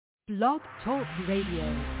Blog Talk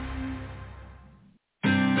Radio.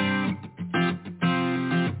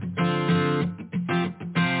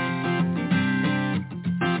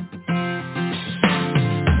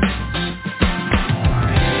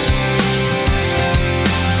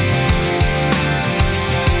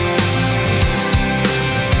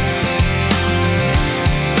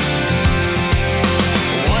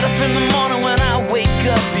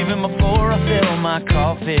 My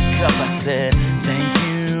coffee cup, I said,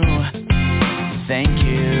 thank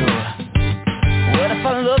you. What if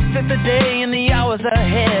I looked at the day and the hours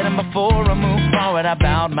ahead, and before I moved forward I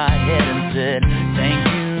bowed my head and said, thank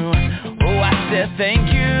you. Oh, I said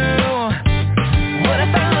thank you. What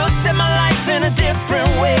if I looked at my life in a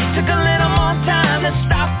different way, took a little more time to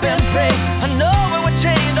stop and pray? I know it would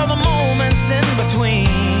change all the moments in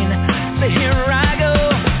between. So here I go.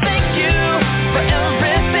 Thank you for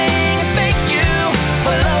everything.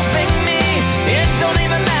 For loving me, it don't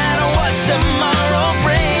even matter what tomorrow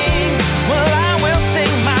brings. Well, I will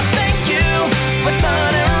sing my thank you for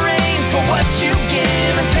sun and rain, for what you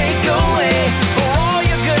give and take away, for all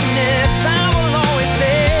your goodness. I will always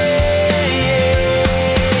say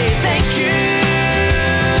thank you.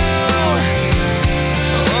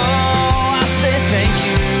 Oh, I say thank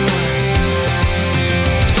you.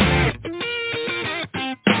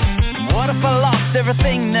 What if I lost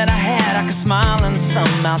everything that I had? I could smile and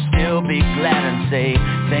somehow still be glad and say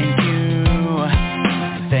thank you,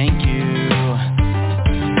 thank you.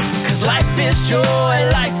 'Cause life is joy,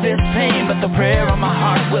 life is pain, but the prayer of my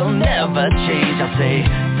heart will never change. I say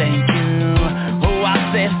thank you, oh, I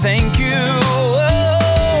say thank you.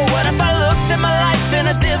 Oh, what if I looked at my life in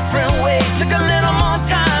a different way, took a little more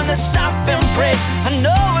time to stop and pray? I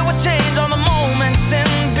know it would change all the moments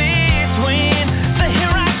in between. So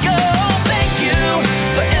here I go. Thank you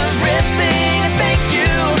for everything. Thank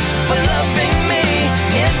you for loving me.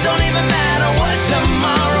 It don't even matter what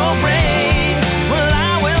tomorrow brings. Well,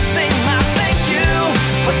 I will sing my thank you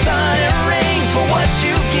for sun and rain, for what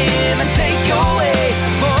you give and take away,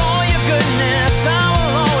 for all your goodness. I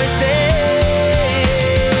will always say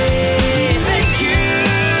thank you.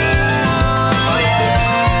 Oh, yeah.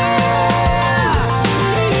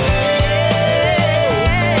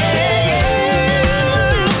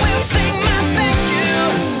 I will sing my thank you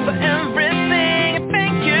for everything.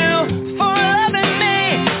 Thank you for loving me.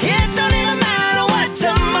 It don't even matter what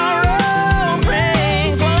tomorrow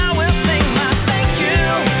brings. Well, I will sing my thank you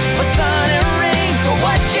for sun and rain, for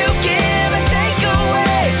what you give and take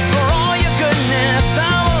away, for all your goodness.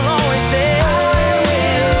 I will always say I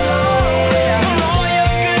will. For all your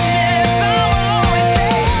goodness, I will always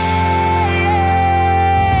say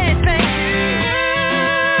thank you.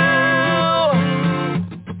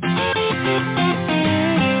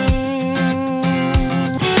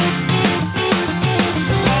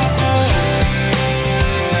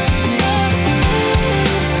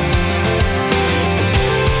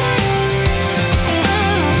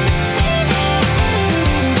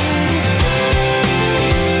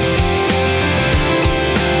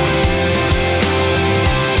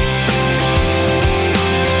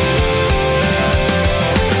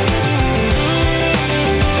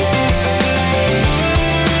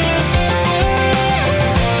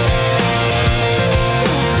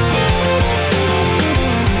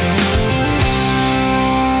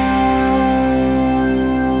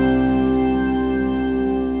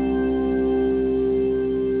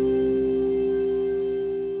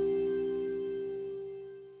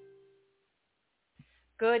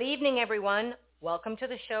 Good evening, everyone. Welcome to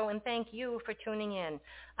the show, and thank you for tuning in.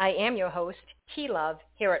 I am your host, T Love,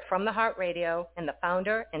 here at From the Heart Radio, and the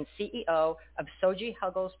founder and CEO of Soji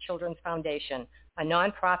Huggles Children's Foundation, a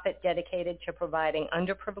nonprofit dedicated to providing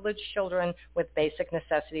underprivileged children with basic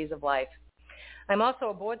necessities of life. I'm also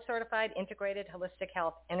a board-certified integrated holistic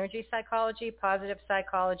health, energy psychology, positive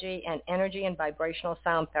psychology, and energy and vibrational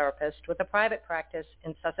sound therapist with a private practice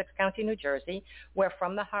in Sussex County, New Jersey, where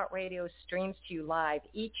From the Heart Radio streams to you live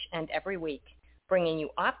each and every week, bringing you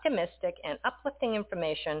optimistic and uplifting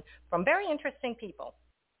information from very interesting people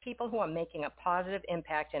who are making a positive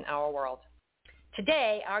impact in our world.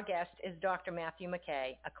 Today, our guest is Dr. Matthew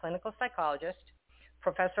McKay, a clinical psychologist,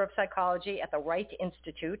 professor of psychology at the Wright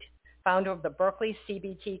Institute, founder of the Berkeley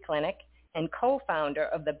CBT Clinic, and co-founder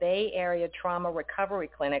of the Bay Area Trauma Recovery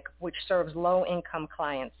Clinic, which serves low-income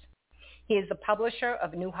clients. He is the publisher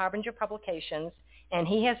of New Harbinger Publications, and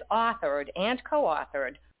he has authored and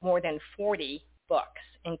co-authored more than 40 books,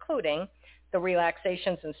 including The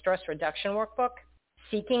Relaxations and Stress Reduction Workbook,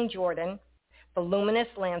 Seeking Jordan, The Luminous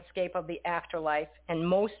Landscape of the Afterlife, and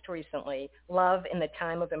most recently, Love in the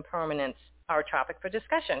Time of Impermanence, our topic for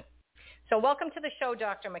discussion. So welcome to the show,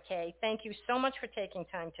 Dr. McKay. Thank you so much for taking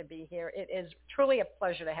time to be here. It is truly a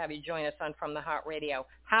pleasure to have you join us on From the Heart Radio.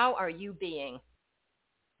 How are you being?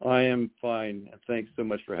 I am fine. Thanks so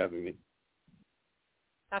much for having me.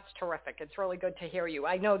 That's terrific. It's really good to hear you.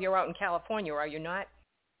 I know you're out in California, are you not?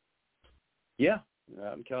 Yeah,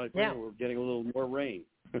 out in California, Yeah. We're getting a little more rain.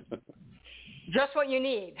 Just what you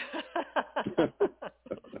need.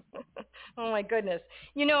 Oh, my goodness.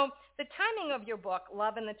 You know, the timing of your book,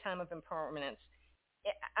 Love in the Time of Impermanence,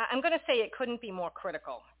 I'm going to say it couldn't be more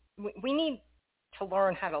critical. We need to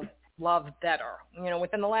learn how to love better. You know,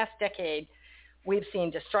 within the last decade, we've seen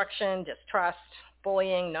destruction, distrust,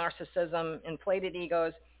 bullying, narcissism, inflated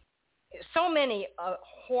egos, so many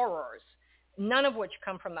horrors, none of which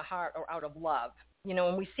come from the heart or out of love. You know,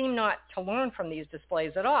 and we seem not to learn from these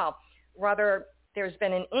displays at all. Rather, there's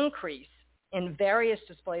been an increase in various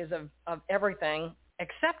displays of everything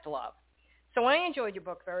except love. So I enjoyed your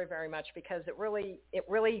book very, very much because it really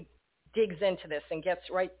digs into this and gets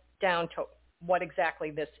right down to what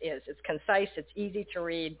exactly this is. It's concise, it's easy to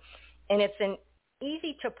read, and it's an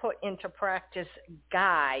easy to put into practice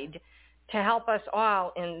guide to help us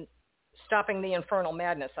all in stopping the infernal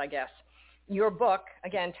madness, I guess. Your book,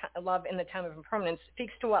 again, Love in the Time of Impermanence,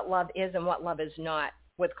 speaks to what love is and what love is not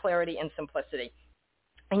with clarity and simplicity.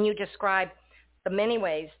 And you describe the many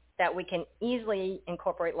ways that we can easily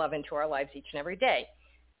incorporate love into our lives each and every day.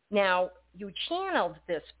 Now, you channeled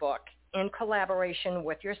this book in collaboration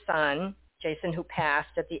with your son, Jason, who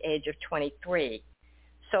passed at the age of 23.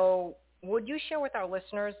 So would you share with our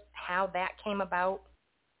listeners how that came about?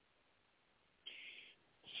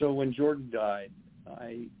 So when Jordan died,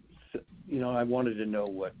 I wanted to know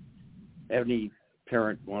what any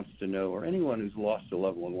parent wants to know, or anyone who's lost a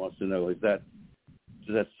loved one wants to know,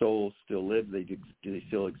 does that soul still live? Do they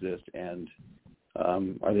still exist? And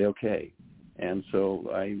are they okay? And so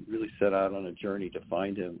I really set out on a journey to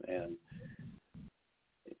find him and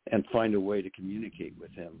find a way to communicate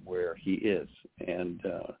with him where he is. And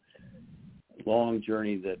long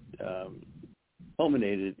journey that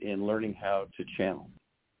culminated in learning how to channel.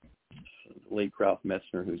 The late Ralph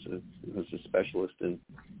Metzner, who's a specialist in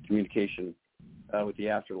communication with the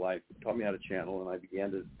afterlife, taught me how to channel, and I began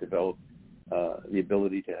to develop the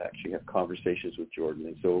ability to actually have conversations with Jordan.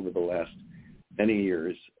 And so over the last many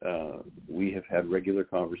years, we have had regular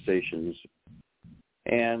conversations,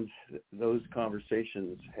 and those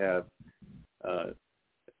conversations have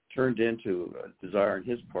turned into a desire on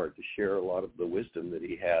his part to share a lot of the wisdom that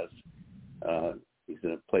he has. He's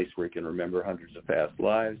in a place where he can remember hundreds of past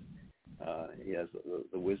lives. He has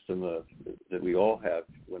the wisdom that we all have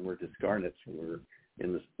when we're discarnates, when we're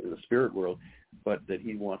in the spirit world, but that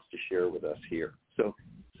he wants to share with us here. So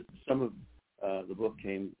some of the book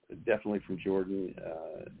came definitely from Jordan,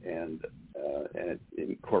 and it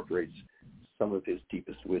incorporates some of his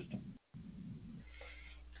deepest wisdom.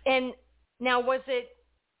 And now, was it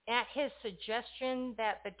at his suggestion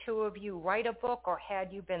that the two of you write a book, or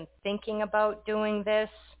had you been thinking about doing this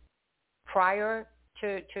prior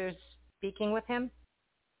to speaking with him?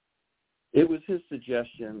 It was his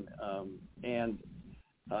suggestion, and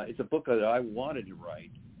it's a book that I wanted to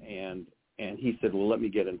write, and he said, well, let me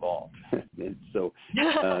get involved. And so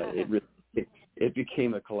it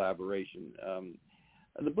became a collaboration.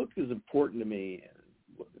 The book is important to me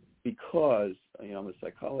because, I'm a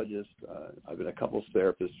psychologist. I've been a couples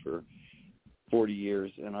therapist for 40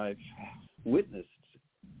 years, and I've witnessed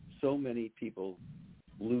so many people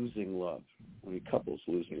losing love, couples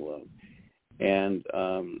losing love. And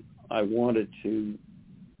I wanted to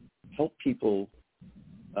help people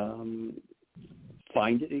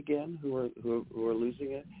find it again who are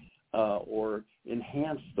losing it, or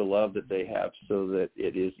enhance the love that they have so that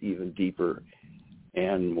it is even deeper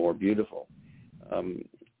and more beautiful.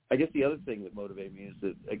 I guess the other thing that motivated me is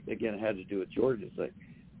that, again, it had to do with Jordan. It's like,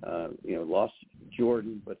 lost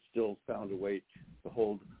Jordan, but still found a way to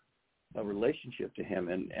hold a relationship to him,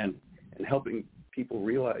 and helping people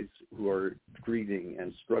realize who are grieving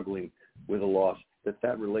and struggling with a loss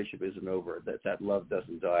that relationship isn't over, that love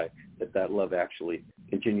doesn't die, that love actually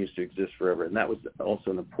continues to exist forever. And that was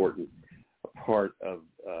also an important part of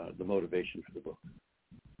the motivation for the book.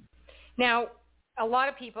 Now, a lot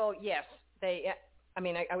of people, yes, I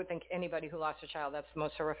would think anybody who lost a child, that's the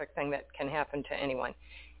most horrific thing that can happen to anyone.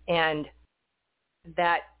 And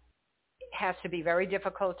that has to be very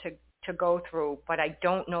difficult to go through, but I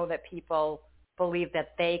don't know that people believe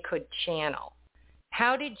that they could channel.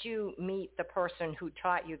 How did you meet the person who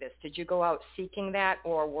taught you this? Did you go out seeking that,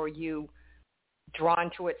 or were you drawn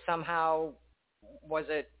to it somehow? Was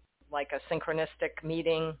it like a synchronistic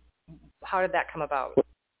meeting? How did that come about?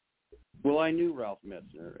 Well, I knew Ralph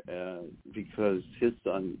Metzner because his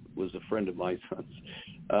son was a friend of my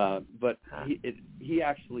son's, but he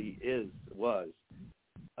actually was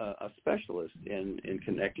a specialist in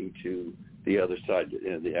connecting to the other side,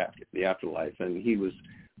 the afterlife, and he was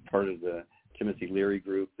part of the Timothy Leary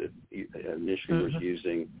group that initially was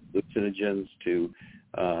using hallucinogens to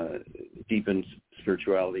deepen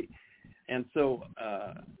spirituality, and so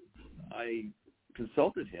I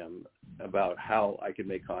consulted him about how I could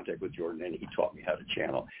make contact with Jordan, and he taught me how to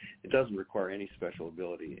channel. It doesn't require any special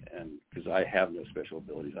ability, and because I have no special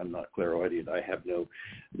abilities, I'm not clairaudient. I have no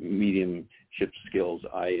mediumship skills.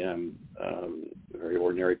 I am a very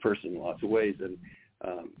ordinary person in lots of ways, and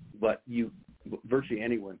but virtually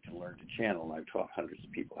anyone can learn to channel, and I've taught hundreds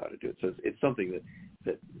of people how to do it. So it's something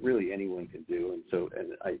that really anyone can do. And so,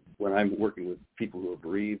 when I'm working with people who are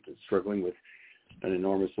bereaved and struggling with an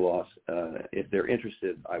enormous loss, if they're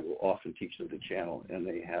interested, I will often teach them to channel, and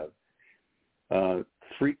they have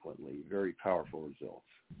frequently very powerful results.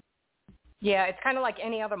 Yeah, it's kind of like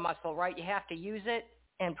any other muscle, right? You have to use it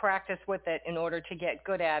and practice with it in order to get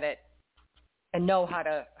good at it and know how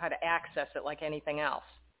to access it like anything else.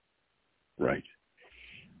 Right.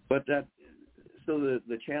 But so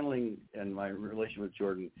the channeling and my relation with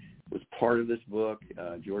Jordan was part of this book.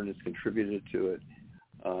 Jordan has contributed to it.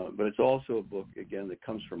 But it's also a book, again, that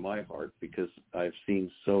comes from my heart because I've seen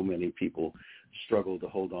so many people struggle to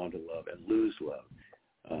hold on to love and lose love.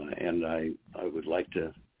 And I would like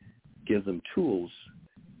to give them tools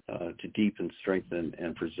to deepen, strengthen,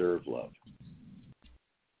 and preserve love.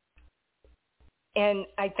 And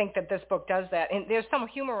I think that this book does that. And there's some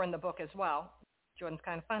humor in the book as well. Jordan's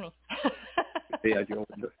kind of funny. Yeah,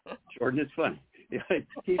 Jordan is funny. Yeah,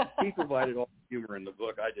 he provided all the humor in the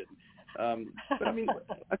book. I didn't. But I mean,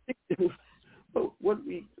 I think what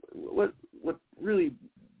really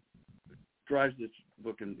drives this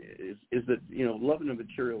book is that, love in the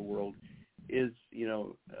material world is,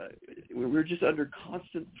 we're just under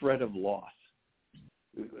constant threat of loss.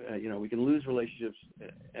 We can lose relationships,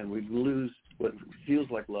 and we can lose what feels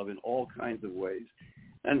like love in all kinds of ways.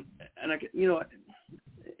 And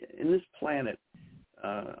in this planet,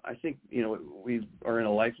 I think we are in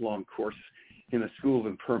a lifelong course in a school of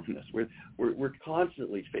impermanence. We're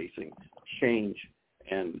constantly facing change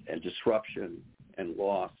and disruption and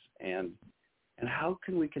loss, and how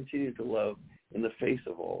can we continue to love in the face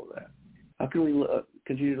of all of that? How can we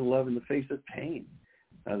continue to love in the face of pain?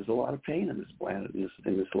 There's a lot of pain in this planet, in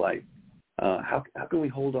this life. How can we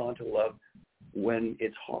hold on to love when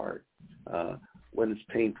it's hard, when it's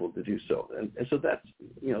painful to do so? And so that's,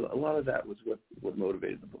 a lot of that was what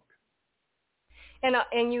motivated the book.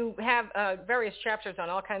 And you have various chapters on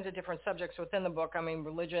all kinds of different subjects within the book. I mean,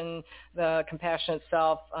 religion, the compassionate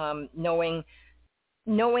self, knowing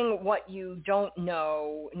what you don't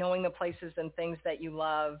know, knowing the places and things that you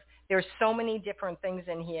love. There's so many different things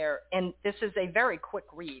in here, and this is a very quick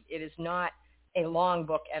read. It is not a long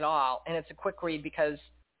book at all, and it's a quick read because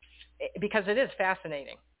it is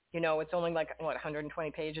fascinating. It's only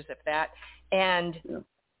 120 pages, if that. And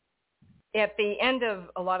at the end of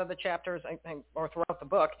a lot of the chapters, or throughout the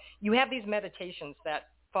book, you have these meditations that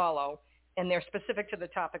follow, and they're specific to the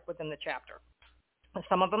topic within the chapter.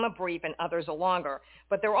 Some of them are brief and others are longer,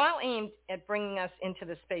 but they're all aimed at bringing us into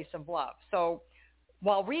the space of love. So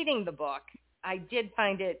while reading the book, I did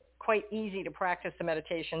find it quite easy to practice the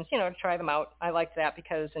meditations, to try them out. I liked that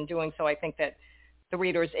because in doing so, I think that the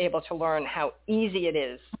reader is able to learn how easy it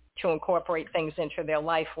is to incorporate things into their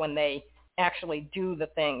life when they actually do the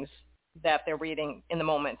things that they're reading in the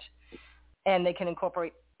moment. And they can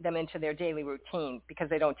incorporate them into their daily routine because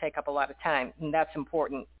they don't take up a lot of time. And that's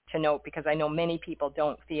important to note because I know many people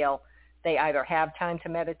don't feel they either have time to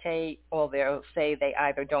meditate, or they'll say they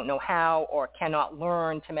either don't know how or cannot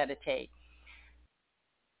learn to meditate.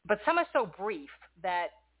 But some are so brief that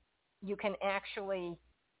you can actually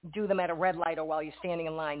do them at a red light or while you're standing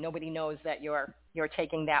in line. Nobody knows that you're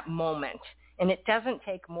taking that moment. And it doesn't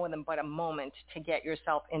take more than but a moment to get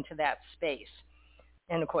yourself into that space.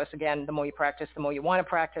 And of course, again, the more you practice, the more you want to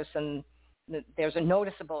practice, and there's a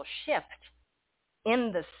noticeable shift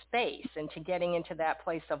in the space into getting into that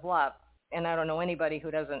place of love. And I don't know anybody who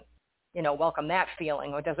doesn't, welcome that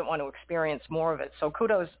feeling or doesn't want to experience more of it. So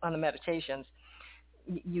kudos on the meditations.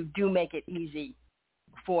 You do make it easy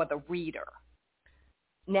for the reader.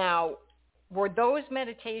 Now, were those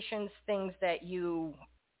meditations things that you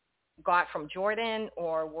got from Jordan,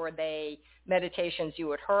 or were they meditations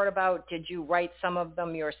you had heard about? Did you write some of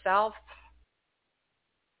them yourself?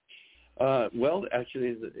 Well,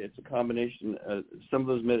 actually, it's a combination. Some of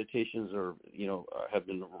those meditations are, have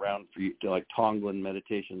been around for like Tonglen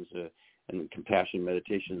meditations, and compassion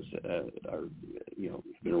meditations are,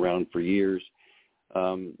 been around for years.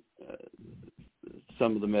 Some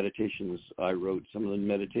of the meditations I wrote, some of the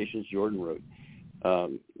meditations Jordan wrote.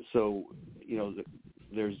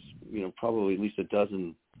 There's probably at least a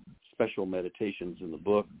dozen special meditations in the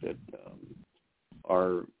book that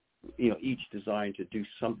are each designed to do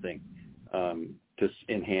something to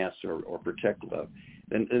enhance or protect love.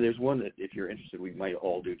 And there's one that, if you're interested, we might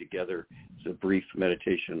all do together. It's a brief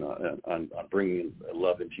meditation on bringing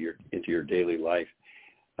love into your daily life.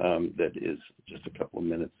 That is just a couple of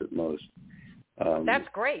minutes at most. That's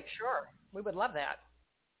great. Sure, we would love that.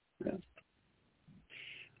 Yeah.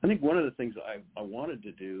 I think one of the things I wanted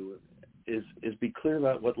to do is be clear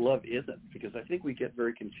about what love isn't, because I think we get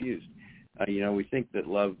very confused. We think that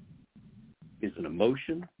love is an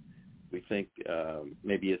emotion. We think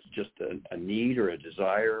maybe it's just a need or a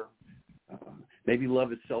desire. Maybe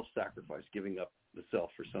love is self-sacrifice, giving up the self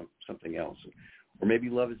for something else. Or maybe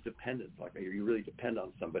love is dependent, like you really depend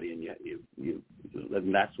on somebody, and and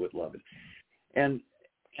that's what love is. And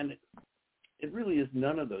it really is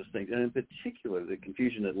none of those things. And in particular, the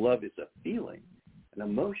confusion that love is a feeling, an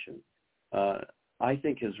emotion, I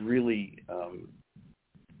think has really,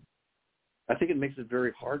 I think it makes it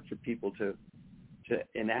very hard for people to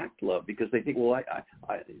enact love, because they think, well,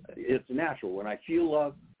 it's natural. When I feel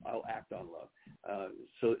love, I'll act on love.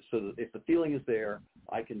 So if the feeling is there,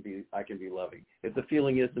 I can be loving. If the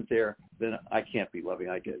feeling isn't there, then I can't be loving.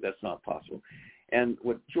 That's not possible. And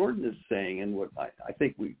what Jordan is saying, and what I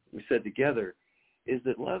think we said together, is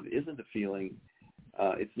that love isn't a feeling.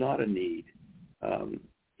 It's not a need.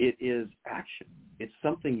 It is action. It's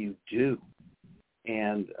something you do.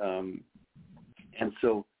 And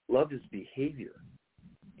so love is behavior.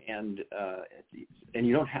 And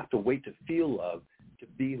you don't have to wait to feel love to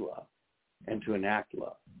be love and to enact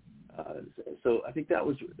love. So I think that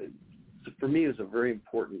was, for me, is a very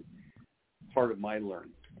important part of my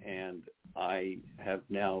learning. And I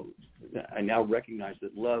now recognize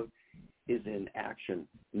that love is in action,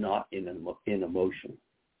 not in emotion.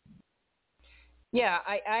 Yeah,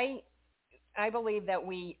 I believe that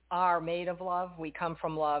we are made of love. We come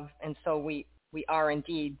from love, and so we are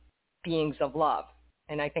indeed beings of love.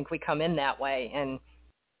 And I think we come in that way, and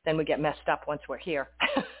then we get messed up once we're here.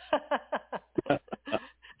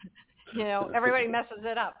 Everybody messes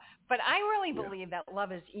it up. But I really believe that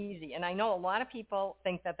love is easy. And I know a lot of people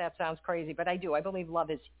think that sounds crazy, but I do. I believe love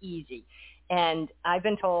is easy. And I've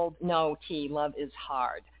been told, no, love is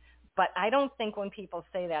hard. But I don't think when people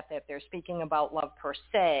say that they're speaking about love per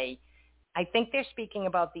se. I think they're speaking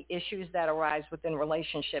about the issues that arise within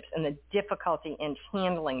relationships and the difficulty in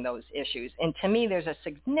handling those issues. And to me, there's a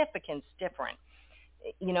significance difference.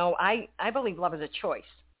 I believe love is a choice,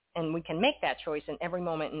 and we can make that choice in every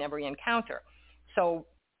moment and every encounter. So,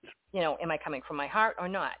 am I coming from my heart or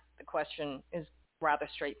not? The question is rather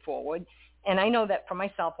straightforward. And I know that for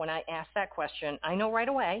myself, when I ask that question, I know right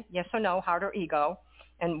away, yes or no, heart or ego,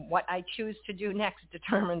 and what I choose to do next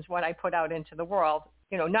determines what I put out into the world,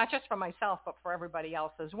 not just for myself, but for everybody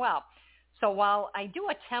else as well. So while I do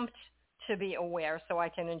attempt to be aware so I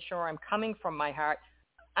can ensure I'm coming from my heart,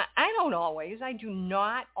 I do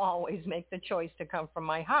not always make the choice to come from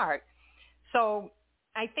my heart. So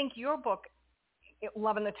I think your book,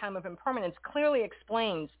 Love in the Time of Impermanence, clearly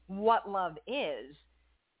explains what love is,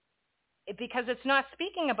 because it's not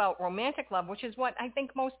speaking about romantic love, which is what I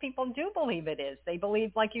think most people do believe it is. They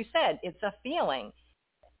believe, like you said, it's a feeling.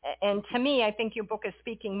 And to me, I think your book is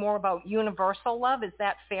speaking more about universal love. Is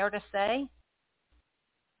that fair to say?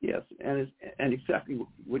 Yes, and exactly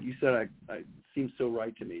what you said seems so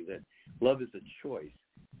right to me, that love is a choice,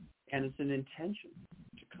 and it's an intention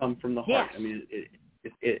to come from the heart. Yes. I mean,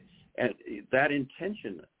 and that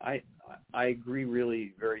intention, I agree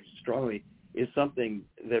really very strongly, is something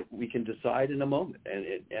that we can decide in a moment,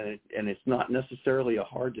 and it's not necessarily a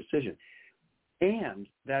hard decision. And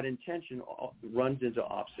that intention runs into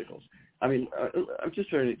obstacles. I mean, I'm just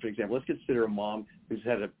trying to, for example, let's consider a mom who's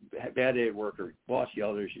had a bad day at work. Her boss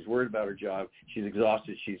yelled at her. She's worried about her job. She's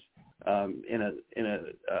exhausted. She's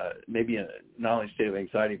maybe not only a state of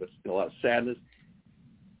anxiety, but a lot of sadness.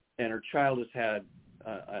 And her child has had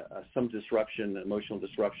some disruption, emotional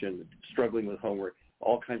disruption, struggling with homework,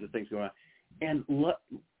 all kinds of things going on. And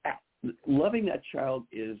loving that child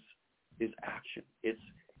is action.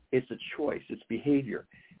 It's a choice. It's behavior.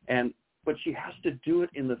 But she has to do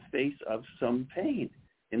it in the face of some pain,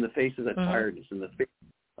 in the face of the tiredness, in the face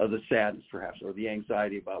of the sadness, perhaps, or the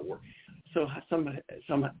anxiety about work. So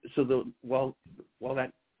while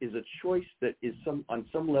that is a choice that is on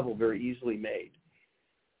some level very easily made,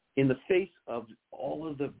 in the face of all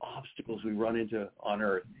of the obstacles we run into on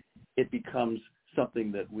Earth, it becomes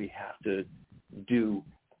something that we have to do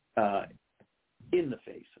in the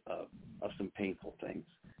face of some painful things.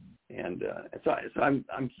 And so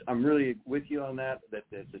I'm really with you on that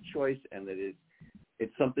it's a choice, and that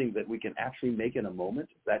it's something that we can actually make in a moment,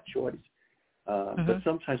 that choice. But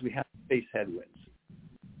sometimes we have to face headwinds.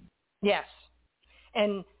 Yes.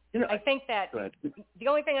 And I think that the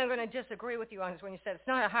only thing I'm going to disagree with you on is when you said it's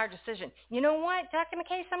not a hard decision. You know what, Dr.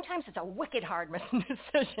 McKay, sometimes it's a wicked hard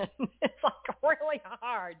decision. It's like really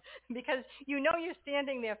hard because you're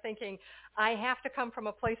standing there thinking, I have to come from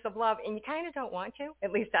a place of love, and you kind of don't want to.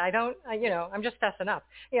 At least I don't. I'm just fessing up.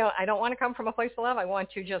 I don't want to come from a place of love. I want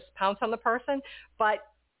to just pounce on the person, but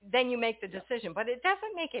then you make the decision. But it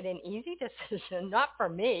doesn't make it an easy decision, not for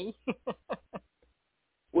me.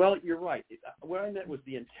 Well, you're right. What I meant was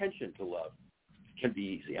the intention to love can be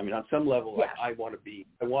easy. I mean, on some level, like I want to be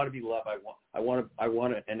loved. I want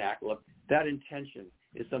to enact love. That intention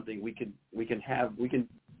is something we can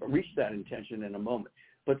reach that intention in a moment.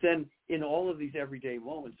 But then, in all of these everyday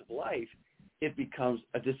moments of life, it becomes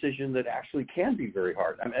a decision that actually can be very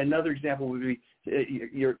hard. I mean, another example would be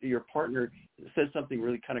your partner says something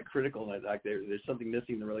really kind of critical, like there's something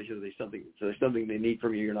missing in the relationship. There's something they need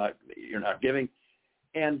from you. You're not giving.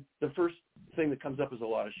 And the first thing that comes up is a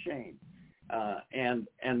lot of shame, and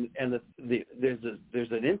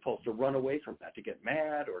there's an impulse to run away from that, to get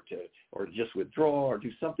mad, or just withdraw, or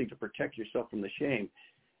do something to protect yourself from the shame.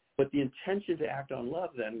 But the intention to act on love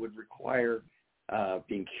then would require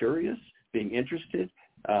being curious, being interested,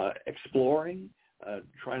 exploring,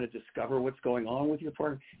 trying to discover what's going on with your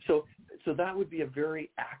partner. So that would be a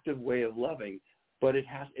very active way of loving, but it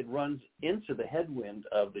runs into the headwind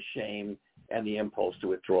of the shame and the impulse to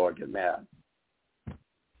withdraw and get mad.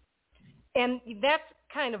 And that's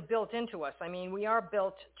kind of built into us. I mean, we are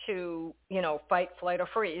built to, fight, flight, or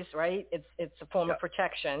freeze, right? It's a form of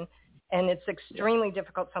protection. And it's extremely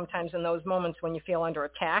difficult sometimes in those moments when you feel under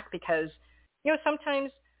attack because,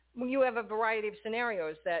 sometimes you have a variety of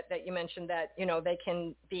scenarios that you mentioned that, they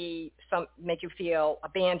can be make you feel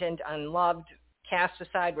abandoned, unloved, cast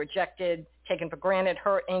aside, rejected, taken for granted,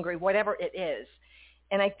 hurt, angry, whatever it is.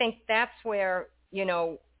 And I think that's where,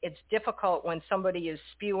 it's difficult when somebody is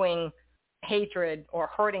spewing hatred or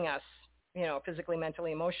hurting us, physically,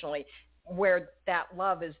 mentally, emotionally, where that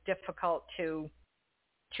love is difficult to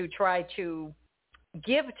try to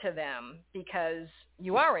give to them because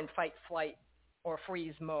you are in fight, flight, or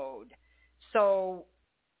freeze mode. So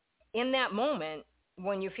in that moment,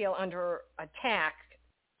 when you feel under attack,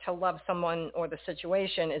 to love someone or the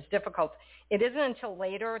situation is difficult. It isn't until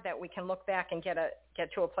later that we can look back and get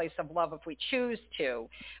to a place of love if we choose to,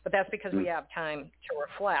 but that's because we have time to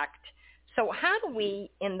reflect. So how do we,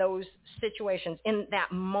 in those situations, in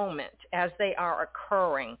that moment, as they are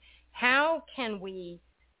occurring, how can we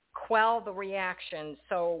quell the reaction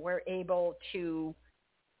so we're able to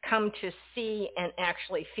come to see and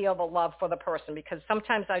actually feel the love for the person? Because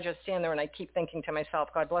sometimes I just stand there and I keep thinking to myself,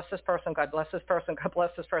 God bless this person, God bless this person, God bless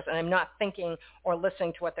this person. And I'm not thinking or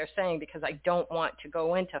listening to what they're saying because I don't want to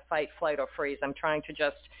go into fight, flight, or freeze. I'm trying to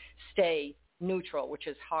just stay neutral, which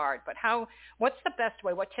is hard. But what's the best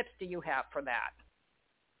way? What tips do you have for that?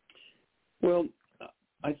 Well,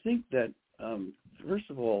 I think that, first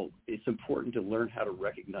of all, it's important to learn how to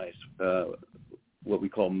recognize what we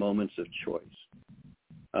call moments of choice.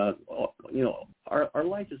 Our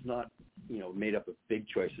life is not, made up of big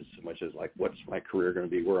choices so much as like, what's my career going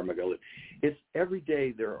to be? Where am I going to live? It's every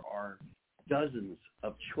day there are dozens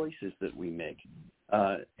of choices that we make,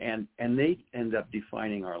 and they end up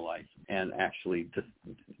defining our life and actually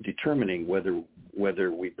determining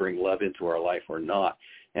whether we bring love into our life or not.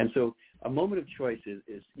 And so a moment of choice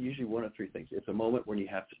is usually one of three things. It's a moment when you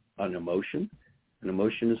have an emotion. An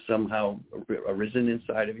emotion has somehow arisen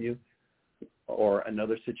inside of you. Or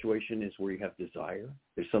another situation is where you have desire.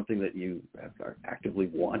 There's something that you are actively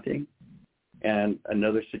wanting. And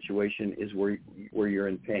another situation is where you're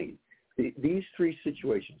in pain. These three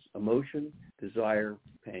situations, emotion, desire,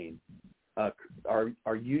 pain,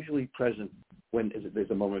 are usually present when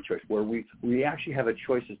there's a moment of choice, where we actually have a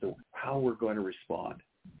choice as to how we're going to respond.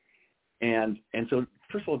 And so,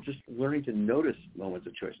 first of all, just learning to notice moments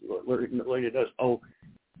of choice, learning to notice,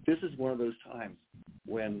 this is one of those times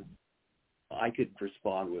when I could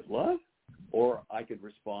respond with love, or I could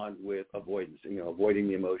respond with avoidance, avoiding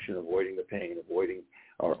the emotion, avoiding the pain, avoiding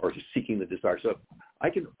or just seeking the desire. So I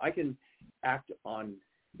can act on,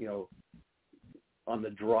 on the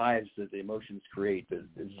drives that the emotions create, the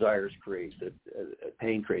desires create, the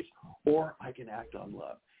pain creates, or I can act on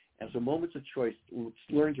love. And so moments of choice,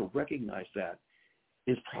 learning to recognize that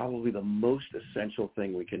is probably the most essential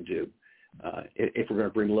thing we can do. if we're going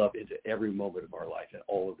to bring love into every moment of our life and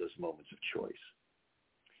all of those moments of choice.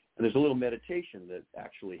 And there's a little meditation that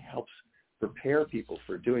actually helps prepare people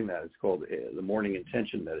for doing that. It's called the morning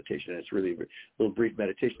intention meditation. And it's really a little brief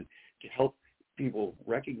meditation to help people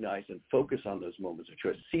recognize and focus on those moments of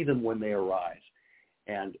choice, see them when they arise,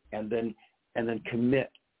 and then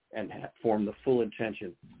commit and form the full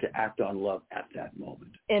intention to act on love at that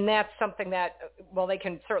moment. And that's something that, well, they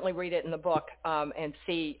can certainly read it in the book and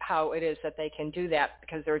see how it is that they can do that,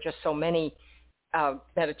 because there are just so many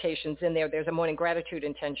meditations in there. There's a morning gratitude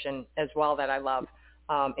intention as well that I love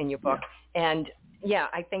in your book. Yeah. And, yeah,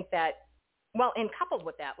 I think that, well, and coupled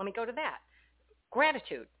with that, let me go to that.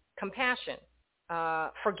 Gratitude, compassion,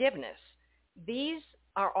 forgiveness. These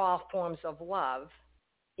are all forms of love,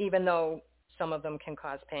 even though some of them can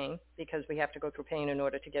cause pain, because we have to go through pain in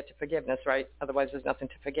order to get to forgiveness, right? Otherwise, there's nothing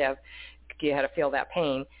to forgive. You had to feel that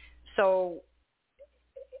pain. So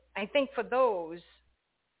I think for those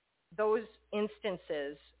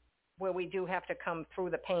instances where we do have to come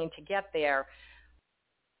through the pain to get there,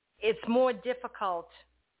 it's more difficult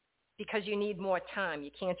because you need more time.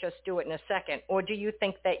 You can't just do it in a second. Or do you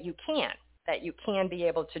think that you can be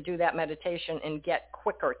able to do that meditation and get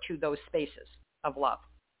quicker to those spaces of love?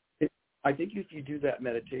 I think if you do that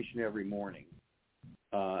meditation every morning,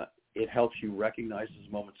 it helps you recognize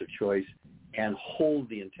those moments of choice and hold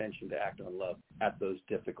the intention to act on love at those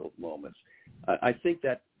difficult moments. I think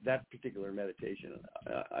that particular meditation,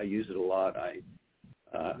 I use it a lot. I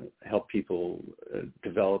help people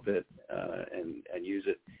develop it and use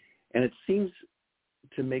it. And it seems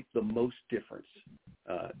to make the most difference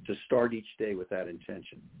to start each day with that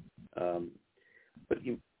intention.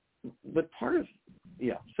 But part of,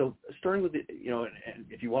 so starting with, and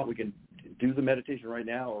if you want, we can do the meditation right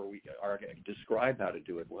now, or I can describe how to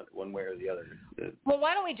do it one way or the other. Well,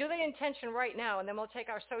 why don't we do the intention right now, and then we'll take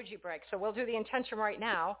our soji break. So we'll do the intention right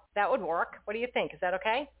now. That would work. What do you think? Is that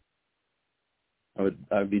okay?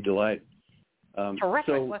 I'd be delighted.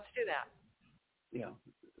 Terrific. So, let's do that. Yeah.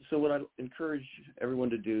 So what I'd encourage everyone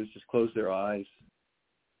to do is just close their eyes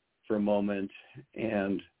for a moment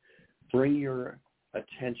and bring your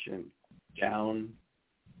attention down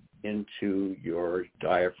into your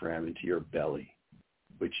diaphragm, into your belly,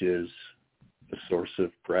 which is the source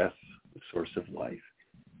of breath, the source of life,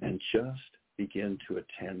 and just begin to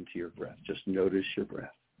attend to your breath. Just notice your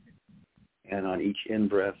breath. And on each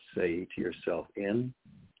in-breath, say to yourself, in.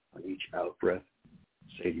 On each out-breath,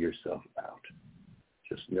 say to yourself, out.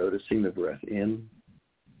 Just noticing the breath in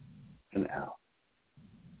and out.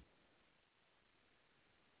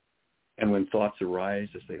 And when thoughts arise,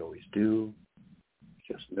 as they always do,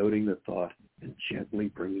 just noting the thought and gently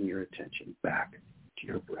bringing your attention back to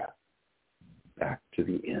your breath, back to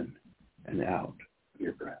the in and out of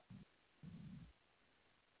your breath.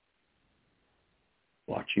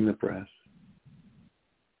 Watching the breath.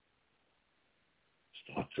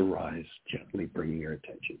 As thoughts arise, gently bringing your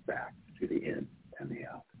attention back to the in and the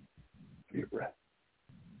out of your breath.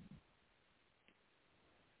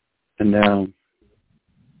 And now,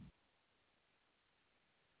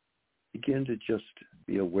 begin to just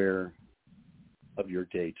be aware of your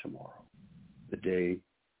day tomorrow, the day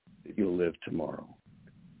that you'll live tomorrow.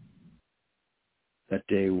 That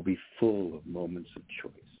day will be full of moments of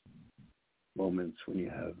choice, moments when you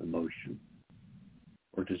have emotion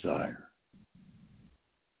or desire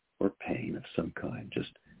or pain of some kind,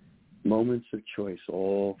 just moments of choice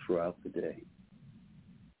all throughout the day.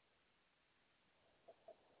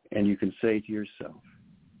 And you can say to yourself,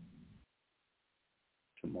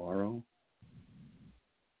 tomorrow,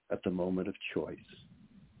 at the moment of choice,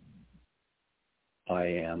 I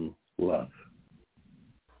am love.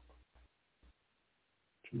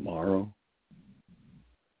 Tomorrow,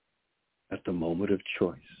 at the moment of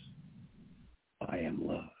choice, I am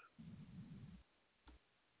love.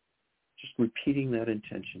 Just repeating that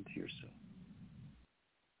intention to yourself.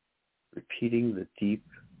 Repeating the deep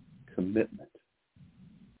commitment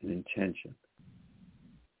and intention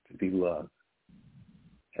to be love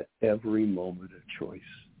at every moment of choice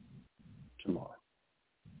tomorrow.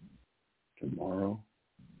 Tomorrow,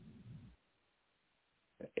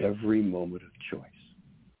 at every moment of choice,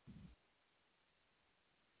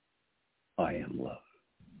 I am love.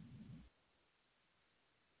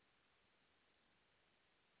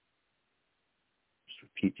 Just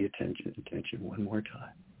repeat the intention one more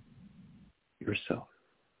time. Yourself.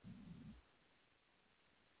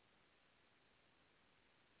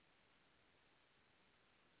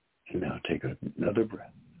 And now take another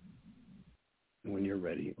breath. And when you're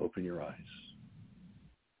ready, open your eyes.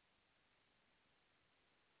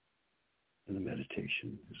 And the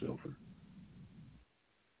meditation is over.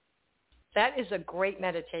 That is a great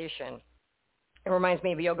meditation. It reminds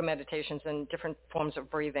me of yoga meditations and different forms of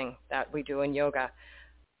breathing that we do in yoga.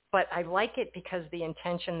 But I like it because the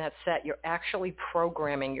intention that's set, you're actually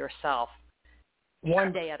programming yourself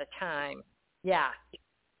one day at a time. Yeah,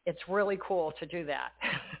 it's really cool to do that.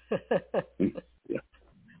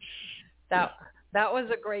 Yeah. That was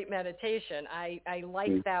a great meditation. I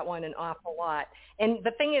like that one an awful lot. And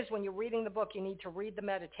the thing is, when you're reading the book, you need to read the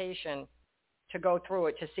meditation to go through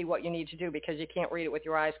it to see what you need to do, because you can't read it with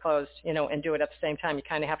your eyes closed, and do it at the same time. You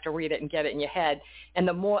kind of have to read it and get it in your head. And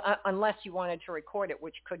the more, unless you wanted to record it,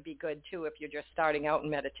 which could be good too if you're just starting out in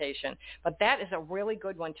meditation. But that is a really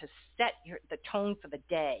good one to set the tone for the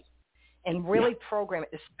day and really program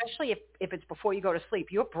it, especially if it's before you go to sleep.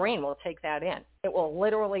 Your brain will take that in. It will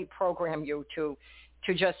literally program you to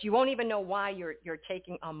just, you won't even know why you're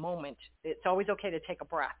taking a moment. It's always okay to take a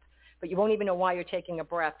breath, but you won't even know why you're taking a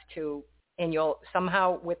breath and you'll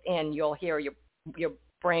somehow within, you'll hear your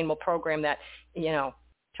brain will program that,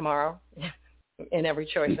 tomorrow in every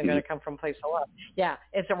choice I'm going to come from a place of love. Yeah,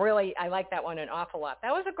 I like that one an awful lot.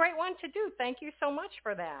 That was a great one to do. Thank you so much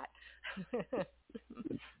for that.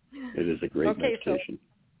 It is a great meditation.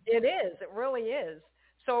 So it is. It really is.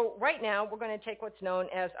 So right now we're going to take what's known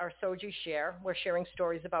as our Soji Share. We're sharing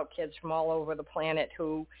stories about kids from all over the planet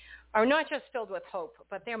who are not just filled with hope,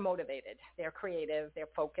 but they're motivated, they're creative, they're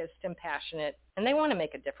focused and passionate, and they want to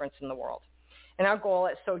make a difference in the world. And our goal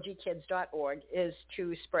at sojikids.org is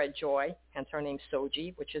to spread joy, hence our name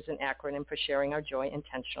Soji, which is an acronym for sharing our joy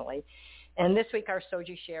intentionally. And this week our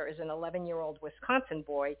Soji Share is an 11-year-old Wisconsin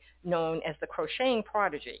boy known as the crocheting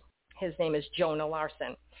prodigy. His name is Jonah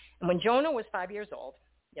Larson. And when Jonah was 5 years old,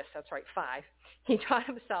 yes, that's right, 5, he taught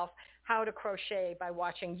himself how to crochet by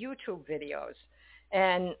watching YouTube videos.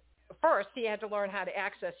 And first, he had to learn how to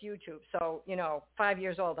access YouTube. So, 5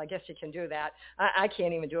 years old, I guess you can do that. I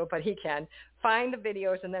can't even do it, but he can. Find the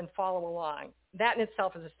videos and then follow along. That in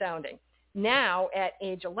itself is astounding. Now, at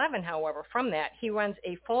age 11, however, from that, he runs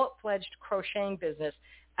a full-fledged crocheting business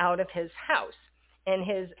out of his house. And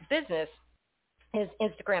his business is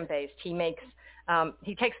Instagram-based.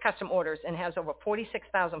 He takes custom orders and has over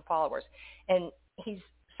 46,000 followers. And he's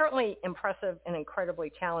certainly impressive and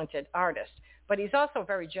incredibly talented artist, but he's also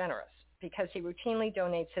very generous because he routinely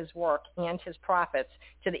donates his work and his profits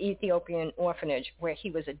to the Ethiopian orphanage where he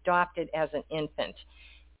was adopted as an infant.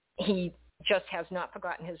 He just has not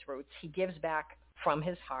forgotten his roots. He gives back from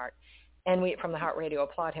his heart, and we from the Heart Radio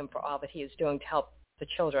applaud him for all that he is doing to help the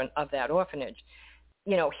children of that orphanage.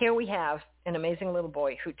 Here we have an amazing little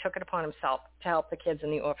boy who took it upon himself to help the kids in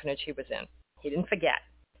the orphanage he was in. He didn't forget.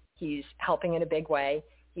 He's helping in a big way.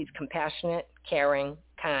 He's compassionate, caring,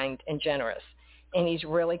 kind, and generous. And he's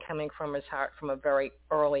really coming from his heart from a very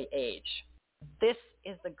early age. This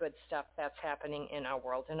is the good stuff that's happening in our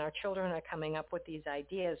world. And our children are coming up with these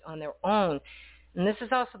ideas on their own. And this is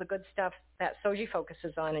also the good stuff that Soji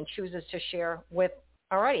focuses on and chooses to share with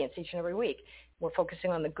our audience each and every week. We're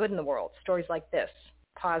focusing on the good in the world, stories like this,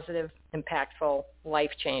 positive, impactful,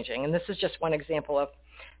 life-changing. And this is just one example of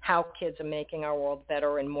how kids are making our world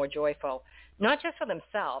better and more joyful, not just for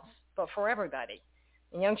themselves, but for everybody.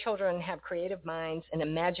 And young children have creative minds and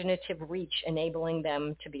imaginative reach, enabling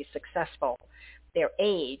them to be successful. Their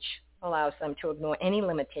age allows them to ignore any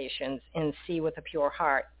limitations and see with a pure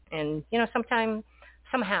heart. And,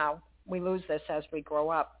 somehow we lose this as we grow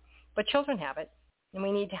up. But children have it, and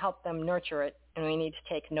we need to help them nurture it, and we need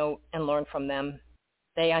to take note and learn from them.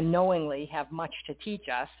 They unknowingly have much to teach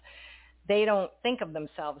us. They don't think of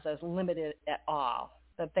themselves as limited at all.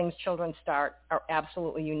 The things children start are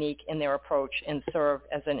absolutely unique in their approach and serve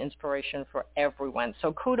as an inspiration for everyone.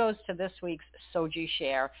 So kudos to this week's Soji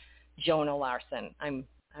Share, Jonah Larson. I'm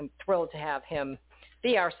thrilled to have him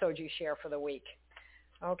be our Soji Share for the week.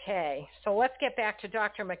 Okay, so let's get back to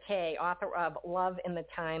Dr. McKay, author of Love in the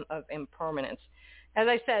Time of Impermanence. As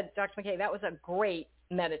I said, Dr. McKay, that was a great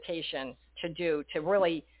meditation to do, to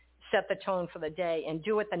really set the tone for the day, and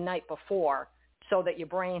do it the night before so that your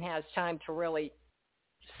brain has time to really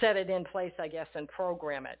set it in place, I guess, and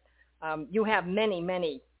program it. You have many,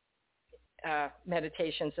 many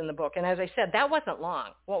meditations in the book. And as I said, that wasn't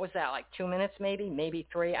long. What was that, like 2 minutes maybe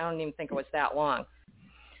 3? I don't even think it was that long.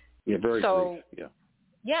 Yeah, very brief, yeah.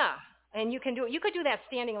 Yeah, and you could do that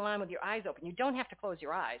standing in line with your eyes open. You don't have to close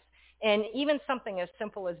your eyes. And even something as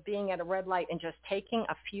simple as being at a red light and just taking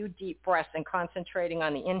a few deep breaths and concentrating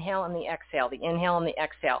on the inhale and the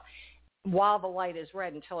exhale while the light is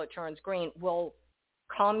red until it turns green will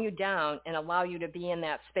calm you down and allow you to be in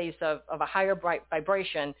that space of a higher bright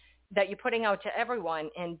vibration that you're putting out to everyone,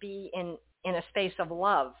 and be in a space of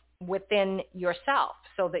love within yourself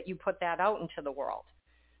so that you put that out into the world.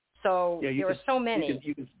 So there are so many.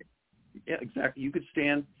 Yeah, exactly. You could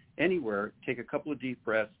stand anywhere, take a couple of deep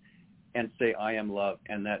breaths, and say, I am love,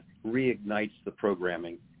 and that reignites the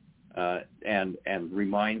programming and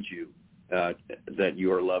reminds you that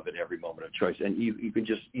you are love at every moment of choice. And you can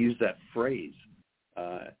just use that phrase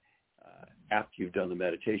after you've done the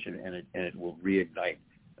meditation, and it will reignite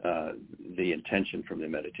the intention from the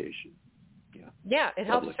meditation. Yeah, it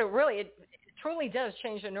helps to really, it truly does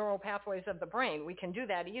change the neural pathways of the brain. We can do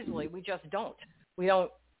that easily. We just don't. We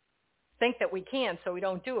don't think that we can, so we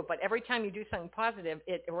don't do it. But every time you do something positive,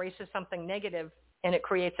 it erases something negative, and it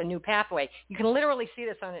creates a new pathway. You can literally see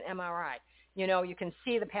this on an MRI. You can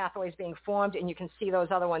see the pathways being formed, and you can see those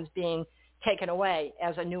other ones being taken away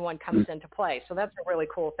as a new one comes into play. So that's a really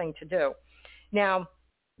cool thing to do. Now,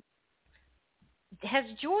 has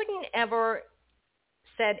Jordan ever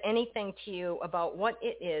said anything to you about what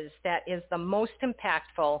it is that is the most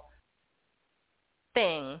impactful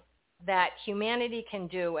thing that humanity can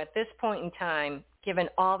do at this point in time, given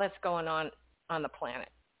all that's going on the planet?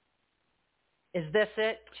 Is this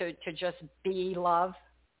it, to just be love?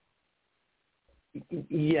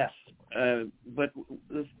 Yes, but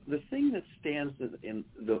the thing that stands in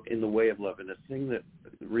the way of love, and the thing that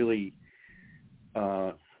really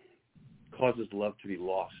causes love to be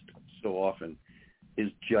lost so often, is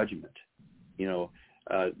judgment.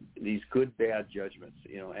 These good bad judgments.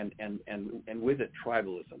 And with it,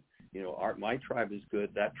 tribalism. My tribe is good.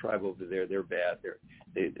 That tribe over there, they're bad.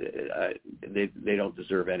 They don't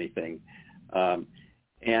deserve anything.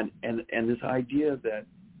 And this idea that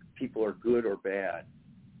people are good or bad,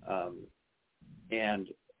 and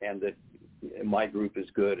that my group is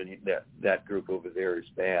good and that group over there is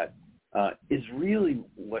bad, is really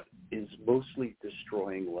what is mostly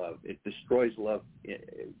destroying love. It destroys love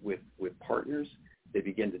with partners. They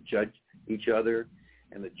begin to judge each other,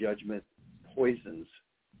 and the judgment poisons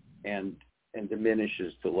and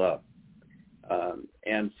diminishes the love.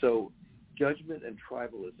 And so judgment and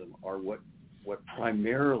tribalism are what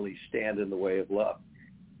primarily stand in the way of love.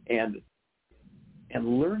 And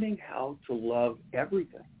learning how to love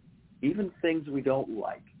everything, even things we don't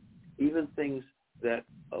like, even things that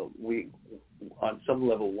we on some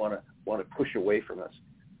level want to push away from us,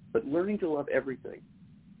 but learning to love everything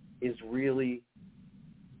is really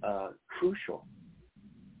crucial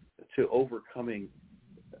to overcoming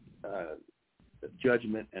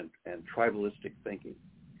judgment and tribalistic thinking.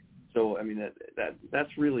 So, I mean,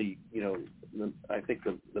 that's really, I think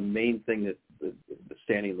the main thing that's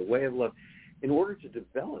standing in the way of love. In order to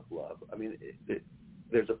develop love, I mean,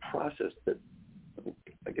 there's a process that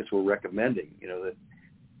I guess we're recommending, that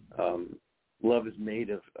love is made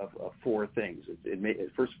of four things.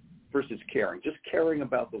 First is caring, just caring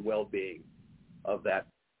about the well-being of that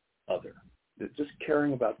other, just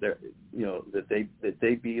caring about their, that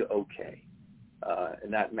they be okay,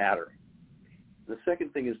 and that mattering. The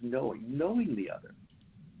second thing is knowing the other,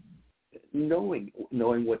 knowing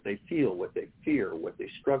what they feel, what they fear, what they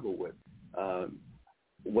struggle with,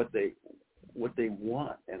 what they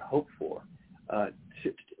want and hope for,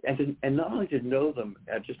 and not only to know them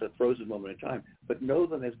at just a frozen moment in time, but know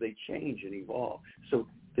them as they change and evolve. So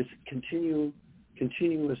this continuous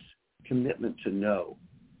commitment to know,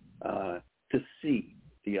 to see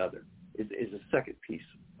the other is a second piece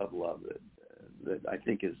of love that I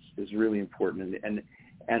think is really important.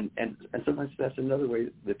 And sometimes that's another way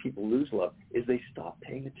that people lose love, is they stop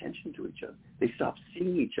paying attention to each other. They stop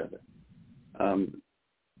seeing each other.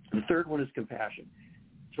 The third one is compassion.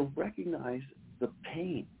 To recognize the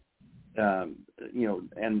pain, and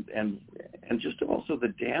just also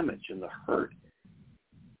the damage and the hurt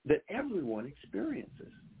that everyone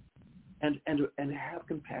experiences, and have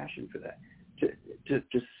compassion for that.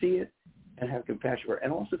 To see it and have compassion for it,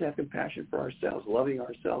 and also to have compassion for ourselves. Loving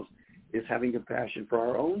ourselves is having compassion for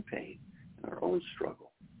our own pain and our own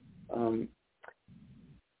struggle.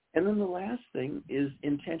 And then the last thing is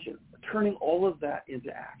intention, turning all of that into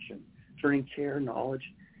action, turning care, knowledge,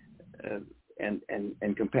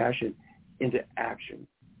 and compassion into action.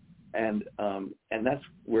 And that's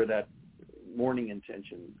where that morning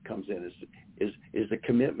intention comes in, is the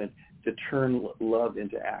commitment to turn love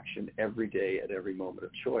into action every day at every moment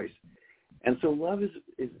of choice. And so love is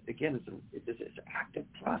again, it's an active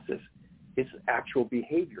process. It's actual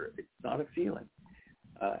behavior. It's not a feeling.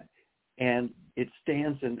 And it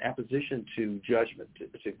stands in opposition to judgment,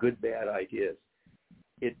 to good, bad ideas.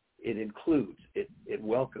 It includes, it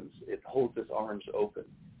welcomes, it holds its arms open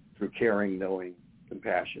through caring, knowing,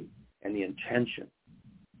 compassion, and the intention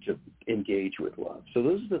to engage with love. So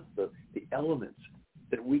those are the elements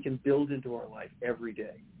that we can build into our life every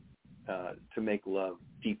day to make love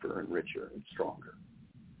deeper and richer and stronger.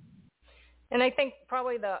 And I think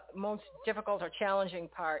probably the most difficult or challenging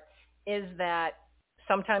part is that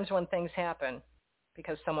sometimes when things happen,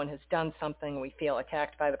 because someone has done something, we feel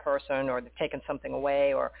attacked by the person, or they've taken something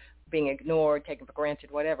away, or being ignored, taken for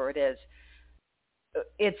granted, whatever it is.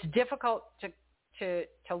 It's difficult to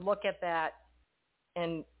look at that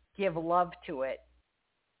and give love to it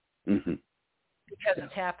Mm-hmm. because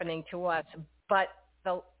it's happening to us. But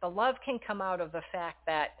the love can come out of the fact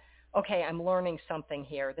that, okay, I'm learning something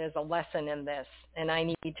here. There's a lesson in this, and I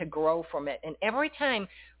need to grow from it. And every time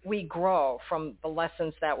we grow from the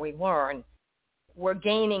lessons that we learn, we're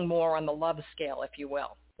gaining more on the love scale, if you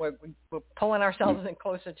will. We're pulling ourselves in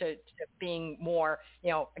closer to being more,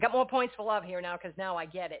 I got more points for love here now because now I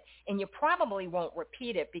get it. And you probably won't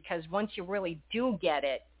repeat it, because once you really do get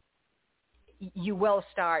it, you will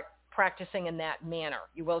start practicing in that manner.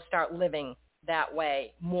 You will start living that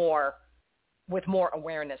way with more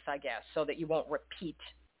awareness, I guess, so that you won't repeat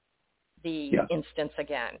the instance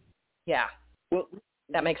again. Yeah. Well,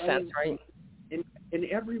 that makes sense, right?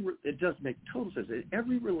 It does make total sense. In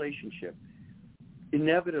every relationship,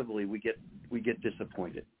 inevitably we get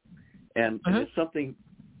disappointed, and if something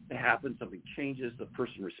happens, something changes, the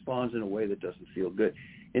person responds in a way that doesn't feel good.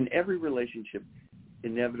 In every relationship,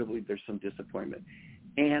 inevitably there's some disappointment,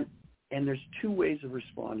 and there's two ways of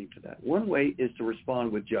responding to that. One way is to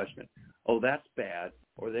respond with judgment. Oh, that's bad,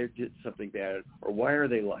 or they did something bad, or why are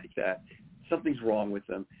they like that? Something's wrong with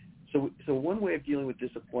them. So one way of dealing with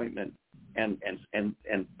disappointment and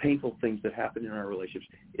painful things that happen in our relationships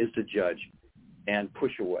is to judge and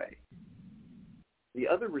push away. The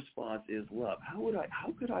other response is love.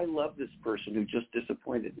 How could I love this person who just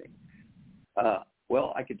disappointed me?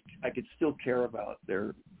 Well, I could still care about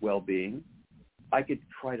their well-being. I could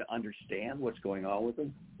try to understand what's going on with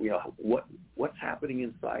them. What's happening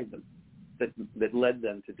inside them that led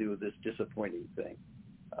them to do this disappointing thing.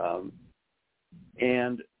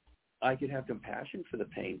 And I could have compassion for the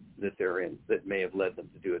pain that they're in that may have led them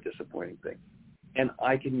to do a disappointing thing. And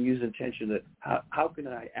I can use intention that how can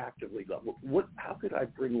I actively love? How could I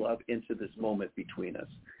bring love into this moment between us?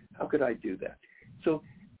 How could I do that? So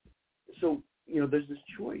there's this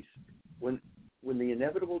choice. When the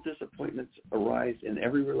inevitable disappointments arise in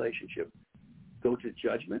every relationship, go to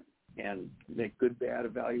judgment and make good, bad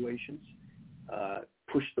evaluations,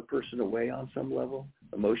 push the person away on some level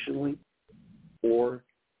emotionally, or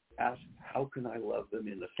ask, how can I love them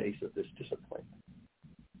in the face of this disappointment?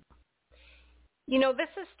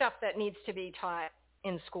 This is stuff that needs to be taught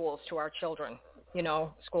in schools to our children,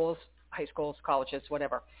 schools, high schools, colleges,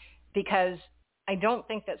 whatever, because I don't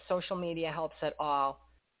think that social media helps at all.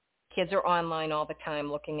 Kids are online all the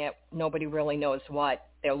time looking at nobody really knows what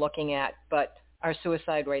they're looking at, but our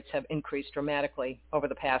suicide rates have increased dramatically over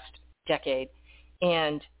the past decade.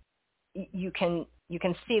 And you can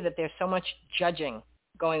see that there's so much judging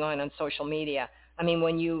going on social media. I mean,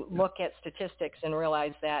 when you look at statistics and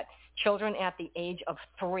realize that children at the age of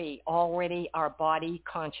 3 already are body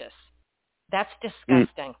conscious, that's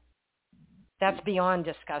disgusting. That's beyond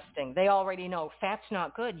disgusting. They already know fat's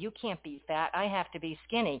not good. You can't be fat. I have to be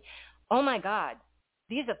skinny. Oh, my God.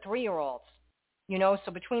 These are 3-year-olds,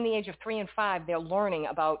 so between the age of 3 and 5, they're learning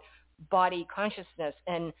about body consciousness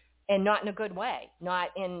and not in a good way, not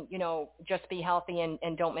in, just be healthy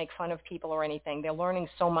and don't make fun of people or anything. They're learning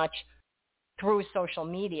so much through social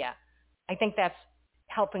media. I think that's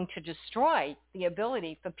helping to destroy the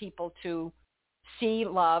ability for people to see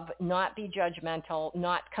love, not be judgmental,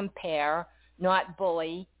 not compare, not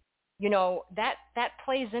bully. That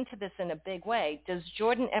plays into this in a big way. Does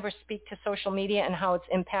Jordan ever speak to social media and how it's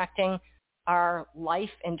impacting our life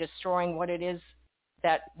and destroying what it is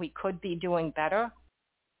that we could be doing better?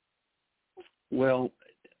 Well,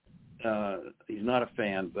 he's not a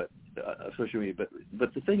fan, but of social media.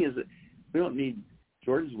 But the thing is that we don't need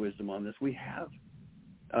Jordan's wisdom on this. We have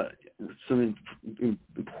some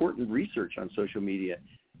important research on social media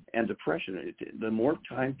and depression. The more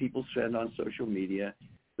time people spend on social media,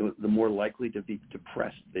 the more likely to be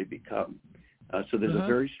depressed they become. So there's a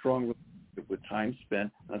very strong relationship with time spent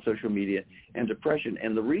on social media and depression.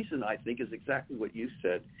 And the reason, I think, is exactly what you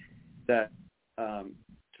said, that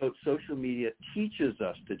social media teaches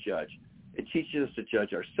us to judge. It teaches us to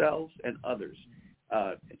judge ourselves and others,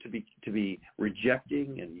 to be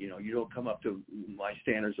rejecting, and you don't come up to my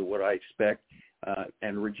standards of what I expect,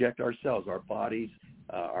 and reject ourselves, our bodies,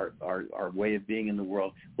 our way of being in the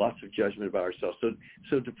world. Lots of judgment about ourselves.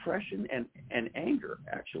 So depression and anger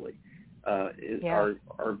actually are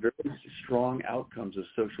very strong outcomes of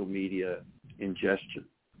social media ingestion.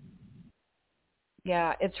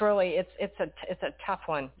 Yeah, it's really it's a tough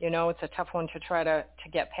one. It's a tough one to try to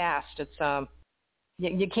get past. It's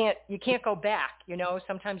you can't go back.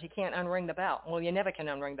 Sometimes you can't unring the bell. Well, you never can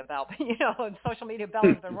unring the bell. But, social media bell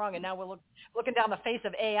has been rung, and now we're looking down the face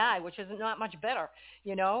of AI, which is not much better.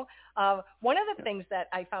 One of the things that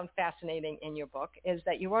I found fascinating in your book is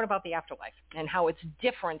that you wrote about the afterlife and how it's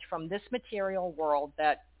different from this material world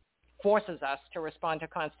that forces us to respond to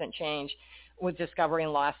constant change with discovery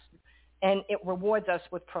and loss, and it rewards us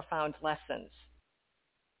with profound lessons.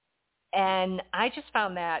 And I just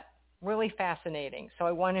found that really fascinating. So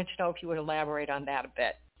I wanted to know if you would elaborate on that a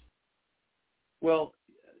bit. Well,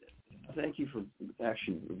 thank you for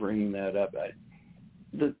actually bringing that up.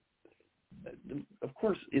 Of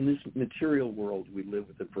course, in this material world, we live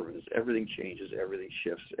with impermanence. Everything changes, everything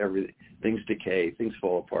shifts, things decay, things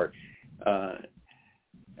fall apart.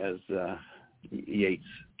 As Yeats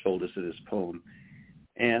told us in his poem.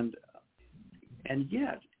 And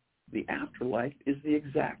yet, the afterlife is the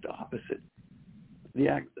exact opposite.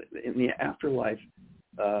 In the afterlife,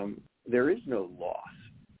 there is no loss.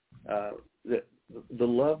 The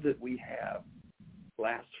love that we have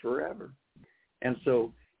lasts forever. And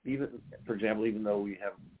so, for example, even though we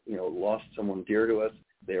have lost someone dear to us,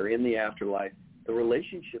 they're in the afterlife. The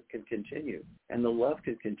relationship can continue, and the love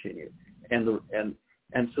can continue, and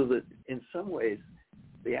so that in some ways,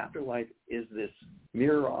 the afterlife is this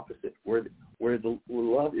mirror opposite, where the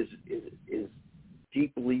love is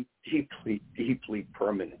deeply, deeply, deeply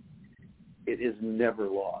permanent. It is never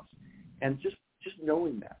lost, and just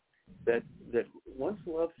knowing that once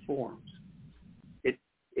love forms, it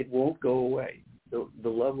won't go away. The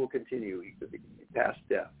love will continue past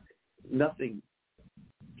death. Nothing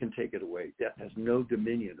can take it away. Death has no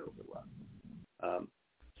dominion over love.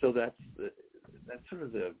 So that's sort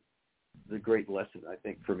of the great lesson, I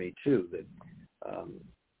think, for me too,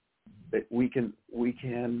 that we can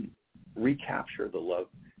recapture the love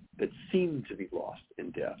that seemed to be lost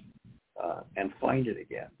in death, and find it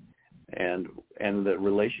again, and that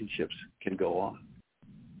relationships can go on.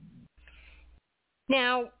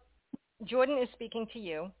 Now, Jordan is speaking to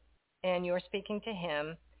you, and you're speaking to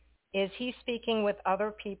him. Is he speaking with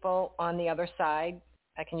other people on the other side?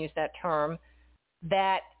 I can use that term,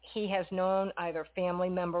 that he has known, either family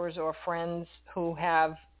members or friends who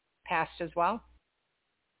have passed as well?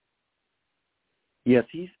 Yes,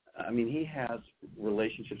 he has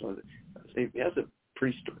relationships. He has a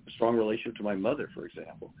pretty strong relationship to my mother, for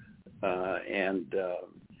example, and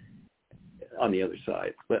on the other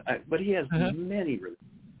side. But he has many relationships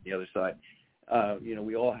on the other side.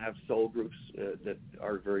 We all have soul groups that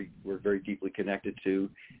we're very deeply connected to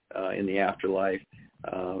in the afterlife,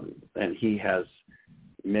 and he has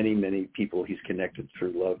many, many people he's connected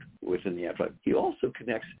through love within the afterlife. He also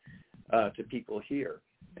connects to people here,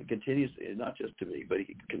 and continues, not just to me, but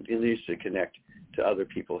he continues to connect to other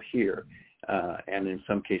people here, and in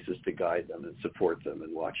some cases to guide them and support them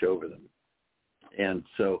and watch over them. And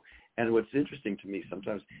what's interesting to me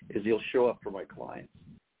sometimes is he'll show up for my clients,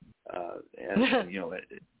 and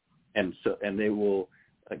they will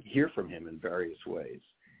hear from him in various ways,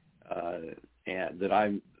 and that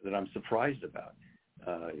I'm surprised about.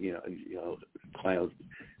 Client will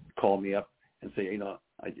call me up and say,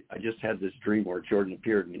 I just had this dream where Jordan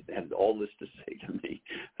appeared and had all this to say to me,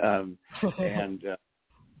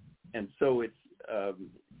 and so it's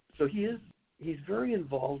so he's very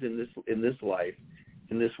involved in this life,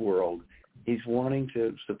 in this world. He's wanting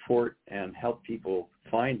to support and help people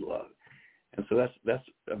find love, and so that's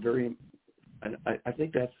a very, I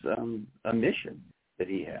think that's a mission that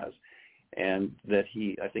he has, and that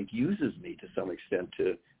he, I think, uses me to some extent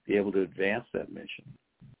to be able to advance that mission.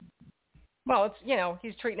 Well, it's,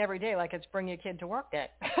 he's treating every day like it's bring your kid to work day.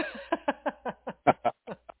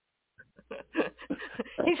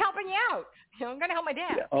 He's helping you out. I'm going to help my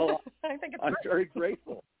dad. Yeah. Oh, I think it's I'm great. very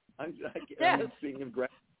grateful. Yes. Speaking of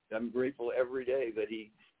gratitude, I'm grateful every day that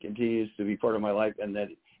he continues to be part of my life, and that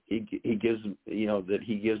he gives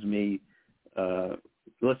me,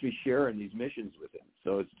 lets me share in these missions with him.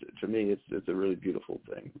 So to me, it's a really beautiful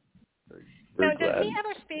thing. Very, very glad.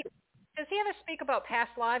 Does he ever speak about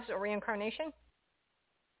past lives or reincarnation?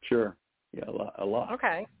 Sure. Yeah, a lot.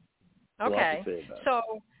 Okay. A lot to say about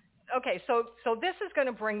it. So this is going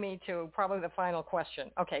to bring me to probably the final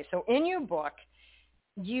question. Okay, so in your book,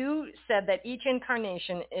 you said that each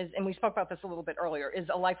incarnation is, and we spoke about this a little bit earlier, is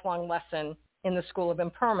a lifelong lesson in the school of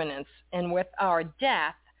impermanence. And with our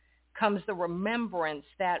death comes the remembrance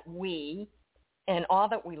that we and all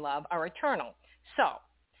that we love are eternal. So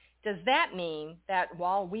does that mean that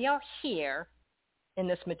while we are here in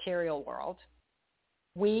this material world,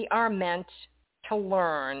 we are meant to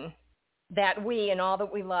learn that we and all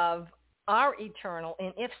that we love are eternal?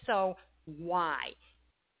 And if so, why?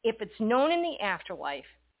 if it's known in the afterlife,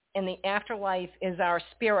 and the afterlife is our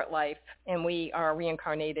spirit life, and we are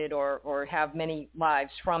reincarnated or have many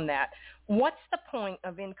lives from that, what's the point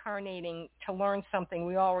of incarnating to learn something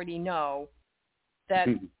we already know that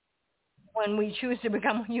when we choose to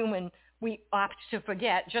become human, we opt to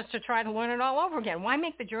forget just to try to learn it all over again? Why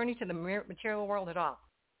make the journey to the material world at all?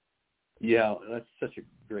 Yeah, that's such a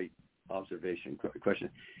great observation, question.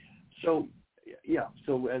 So, yeah,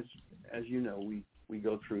 so as you know, we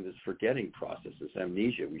go through this forgetting process, this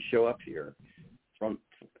amnesia. We show up here from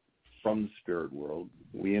the spirit world,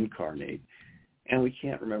 we incarnate, and we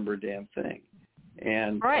can't remember a damn thing.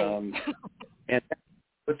 And right.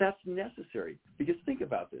 But that's necessary, because think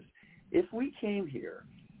about this. If we came here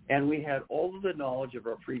and we had all of the knowledge of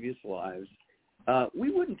our previous lives, we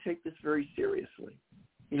wouldn't take this very seriously.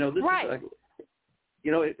 This right. is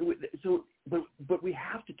like, but we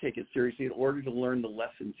have to take it seriously in order to learn the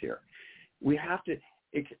lessons here. We have to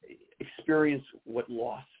experience what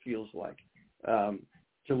loss feels like,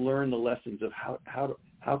 to learn the lessons of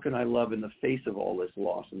how can I love in the face of all this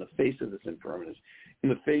loss, in the face of this impermanence, in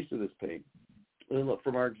the face of this pain. Look,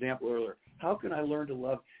 from our example earlier, how can I learn to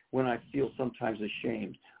love when I feel sometimes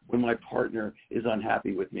ashamed, when my partner is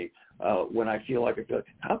unhappy with me, when I feel like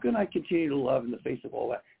how can I continue to love in the face of all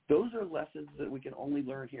that? Those are lessons that we can only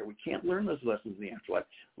learn here. We can't learn those lessons in the afterlife.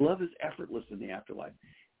 Love is effortless in the afterlife.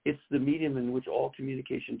 It's the medium in which all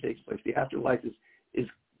communication takes place. The afterlife is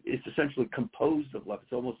essentially composed of love.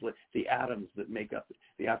 It's almost like the atoms that make up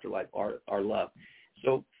the afterlife are love.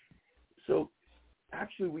 So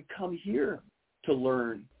actually we come here to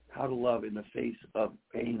learn how to love in the face of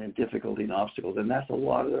pain and difficulty and obstacles, and that's a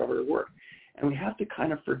lot of our work. And we have to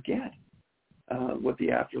kind of forget what the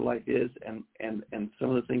afterlife is and some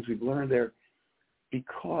of the things we've learned there,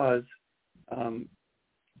 because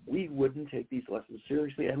we wouldn't take these lessons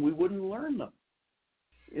seriously, and we wouldn't learn them.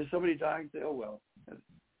 If somebody died, say, "Oh well,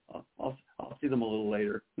 I'll see them a little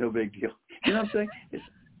later. No big deal." You know what I'm saying?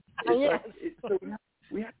 So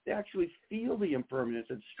we have to actually feel the impermanence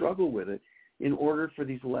and struggle with it in order for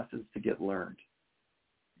these lessons to get learned.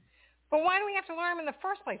 But why do we have to learn them in the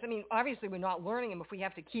first place? I mean, obviously we're not learning them if we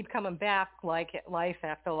have to keep coming back like life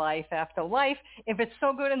after life after life. If it's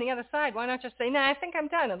so good on the other side, why not just say, I think I'm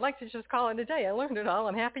done. I'd like to just call it a day. I learned it all.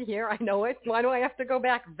 I'm happy here. I know it. Why do I have to go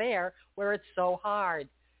back there where it's so hard?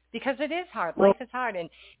 Because it is hard. Life is hard. And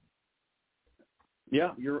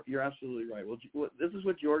yeah, you're absolutely right. Well, this is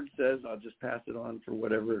what George says. I'll just pass it on for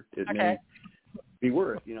whatever it may be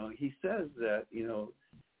worth. He says that,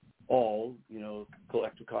 all,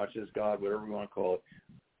 collective consciousness, God, whatever we want to call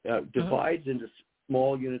it, divides into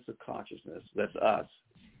small units of consciousness, that's us,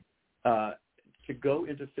 to go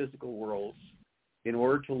into physical worlds in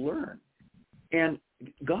order to learn. And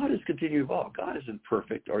God is continuing to evolve. God isn't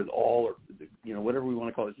perfect or whatever we want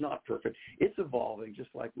to call it. It's not perfect. It's evolving just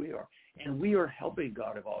like we are. And we are helping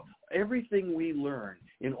God evolve. Everything we learn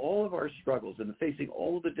in all of our struggles and facing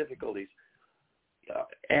all of the difficulties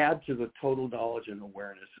add to the total knowledge and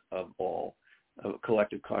awareness of all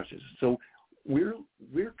collective consciousness. So we're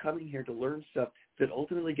coming here to learn stuff that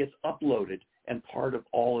ultimately gets uploaded and part of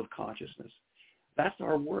all of consciousness. That's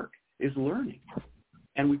our work, is learning.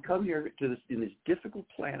 And we come here to in these difficult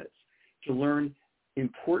planets to learn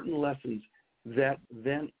important lessons that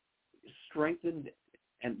then strengthen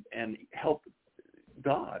and help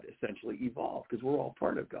God essentially evolve, because we're all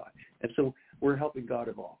part of God. And so we're helping God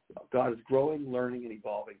evolve. God is growing, learning, and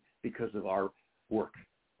evolving because of our work,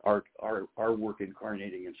 our work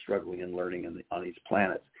incarnating and struggling and learning on these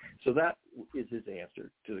planets. So that is his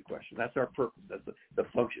answer to the question. That's our purpose. That's the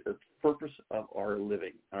function. The purpose of our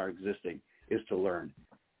living, our existing, is to learn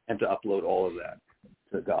and to upload all of that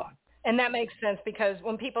to God. And that makes sense, because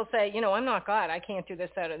when people say, I'm not God, I can't do this,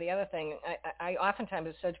 that, or the other thing, I oftentimes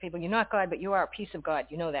have said to people, you're not God, but you are a piece of God.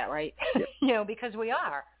 You know that, right? Yeah. Because we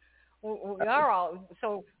are. We are all.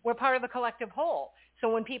 So we're part of the collective whole.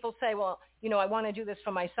 So when people say, well, I want to do this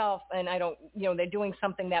for myself, and I don't, they're doing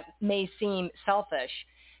something that may seem selfish.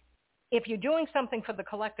 If you're doing something for the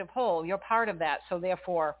collective whole, you're part of that. So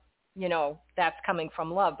therefore, that's coming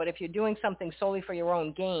from love. But if you're doing something solely for your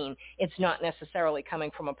own gain, it's not necessarily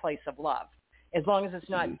coming from a place of love. As long as it's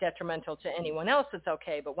not detrimental to anyone else, it's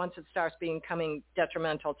okay. But once it starts becoming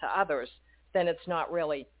detrimental to others, then it's not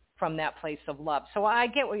really from that place of love. So I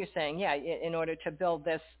get what you're saying. Yeah, in order to build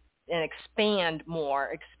this and expand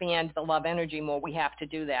the love energy more, we have to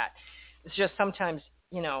do that. It's just sometimes,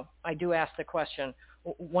 I do ask the question,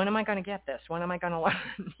 when am I going to get this? When am I going to learn?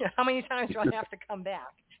 How many times do I have to come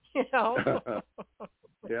back?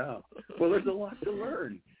 Yeah. Well, there's a lot to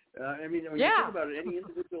learn. When you think about it, any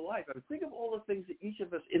individual life, think of all the things that each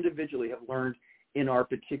of us individually have learned in our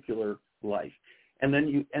particular life. And then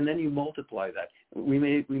you multiply that. We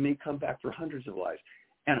may come back for hundreds of lives.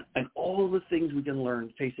 And all the things we can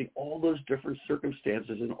learn facing all those different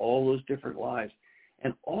circumstances and all those different lives.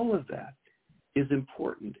 And all of that is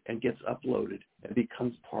important and gets uploaded and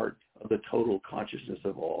becomes part of the total consciousness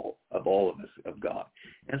of all of us, of God.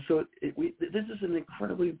 And so this is an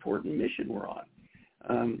incredibly important mission we're on.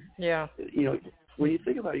 You know, when you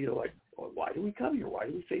think about it, like, why do we come here? Why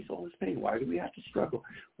do we face all this pain? Why do we have to struggle?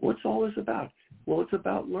 What's all this about? Well, it's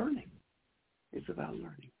about learning. It's about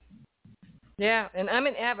learning. Yeah, and I'm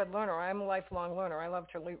an avid learner. I'm a lifelong learner. I love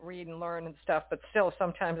to read and learn and stuff, but still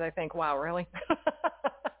sometimes I think, wow, really?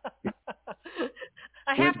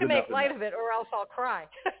 I have to make light of it or else I'll cry.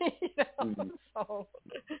 You know? Mm-hmm. So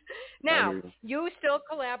now, you still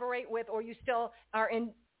collaborate with, or you still are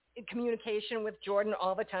in communication with Jordan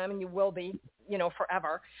all the time, and you will be, you know,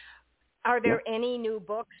 forever. Are there any new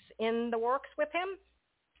books in the works with him?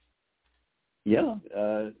 Yeah,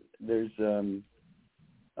 there's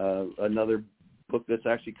another book that's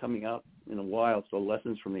actually coming out in a while, so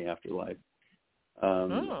Lessons from the Afterlife.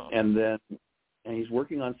 And he's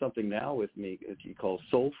working on something now with me that he calls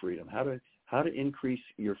Soul Freedom, how to increase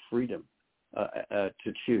your freedom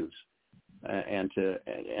to choose, and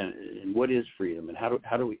what is freedom, and how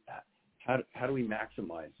do we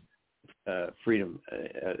maximize freedom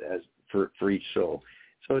as for each soul.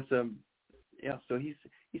 So it's so he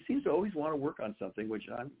seems to always want to work on something, which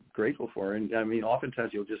I'm grateful for. And I mean,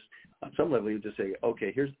 oftentimes on some level, you'll just say,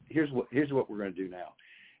 okay, here's what we're going to do now.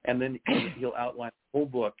 And then he'll outline the whole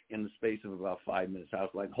book in the space of about 5 minutes,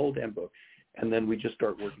 outline the whole damn book. And then we just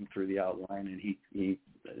start working through the outline, and he you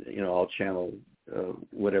know, I'll channel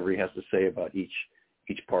whatever he has to say about each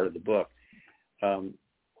part of the book.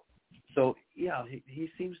 So yeah, he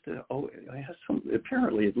seems to has some,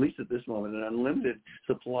 apparently, at least at this moment, an unlimited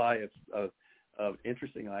supply of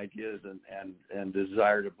interesting ideas and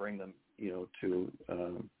desire to bring them, you know, to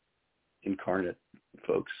incarnate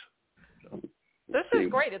folks. So, this is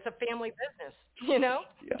great. It's a family business, you know?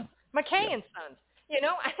 Yeah. McKay and Sons, you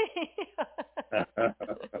know?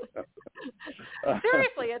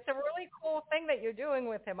 Seriously, it's a really cool thing that you're doing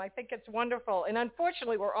with him. I think it's wonderful. And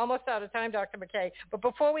unfortunately, we're almost out of time, Dr. McKay. But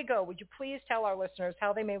before we go, would you please tell our listeners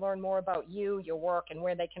how they may learn more about you, your work, and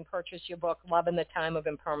where they can purchase your book, Love in the Time of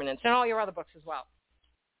Impermanence, and all your other books as well?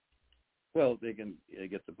 Well, they can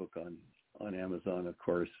get the book on Amazon, of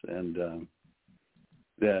course, and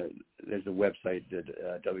there's a website at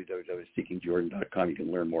www.seekingjordan.com. You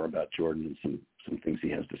can learn more about Jordan and some things he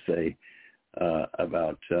has to say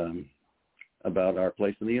about our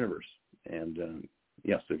place in the universe. And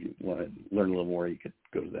so if you want to learn a little more, you could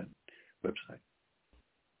go to that website.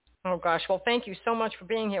 Oh, gosh. Well, thank you so much for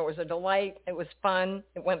being here. It was a delight. It was fun.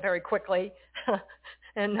 It went very quickly.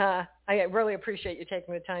 And I really appreciate you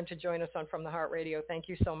taking the time to join us on From the Heart Radio. Thank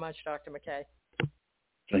you so much, Dr. McKay.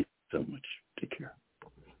 Thank you so much. Take care.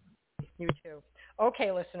 You too.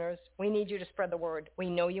 Okay, listeners, we need you to spread the word. We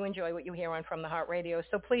know you enjoy what you hear on From the Heart Radio,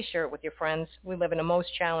 so please share it with your friends. We live in a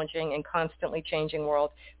most challenging and constantly changing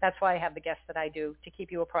world. That's why I have the guests that I do, to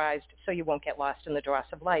keep you apprised so you won't get lost in the dross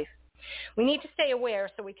of life. We need to stay aware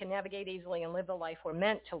so we can navigate easily and live the life we're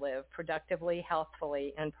meant to live, productively,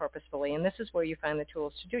 healthfully, and purposefully. And this is where you find the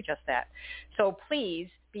tools to do just that. So please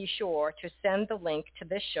be sure to send the link to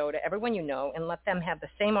this show to everyone you know and let them have the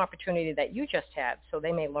same opportunity that you just had so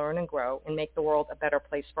they may learn and grow and make the world a better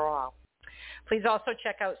place for all. Please also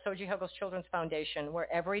check out Soji Huggles Children's Foundation, where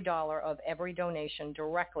every dollar of every donation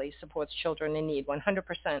directly supports children in need,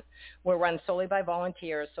 100%. We're run solely by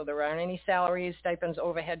volunteers, so there aren't any salaries, stipends,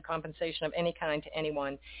 overhead compensation of any kind to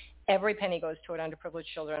anyone. Every penny goes toward underprivileged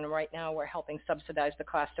children, and right now we're helping subsidize the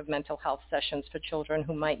cost of mental health sessions for children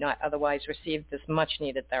who might not otherwise receive this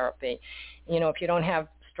much-needed therapy. You know, if you don't have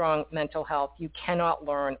strong mental health, you cannot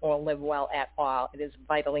learn or live well at all. It is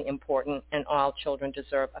vitally important, and all children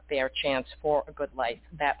deserve a fair chance for a good life.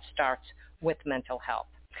 That starts with mental health.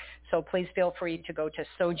 So please feel free to go to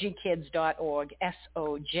sojikids.org,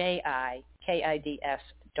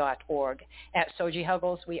 SOJIKIDS.org. At Soji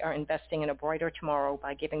Huggles, we are investing in a brighter tomorrow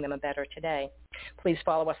by giving them a better today. Please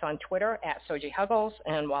follow us on Twitter at Soji Huggles,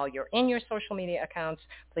 and while you're in your social media accounts,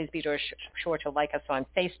 please be sure to like us on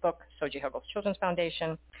Facebook, Soji Huggles Children's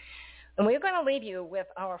Foundation. And we're going to leave you with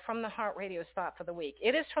our From the Heart Radio thought for the week.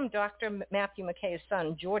 It is from Dr. Matthew McKay's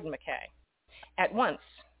son, Jordan McKay. At once,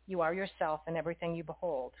 you are yourself in everything you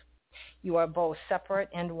behold. You are both separate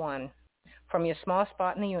and one. From your small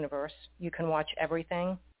spot in the universe, you can watch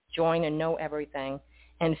everything, join and know everything,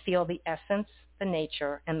 and feel the essence, the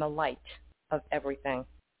nature, and the light of everything,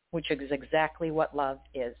 which is exactly what love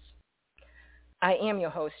is. I am your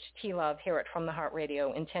host, T. Love, here at From the Heart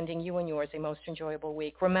Radio, intending you and yours a most enjoyable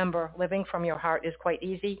week. Remember, living from your heart is quite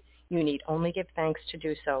easy. You need only give thanks to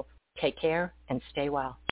do so. Take care and stay well.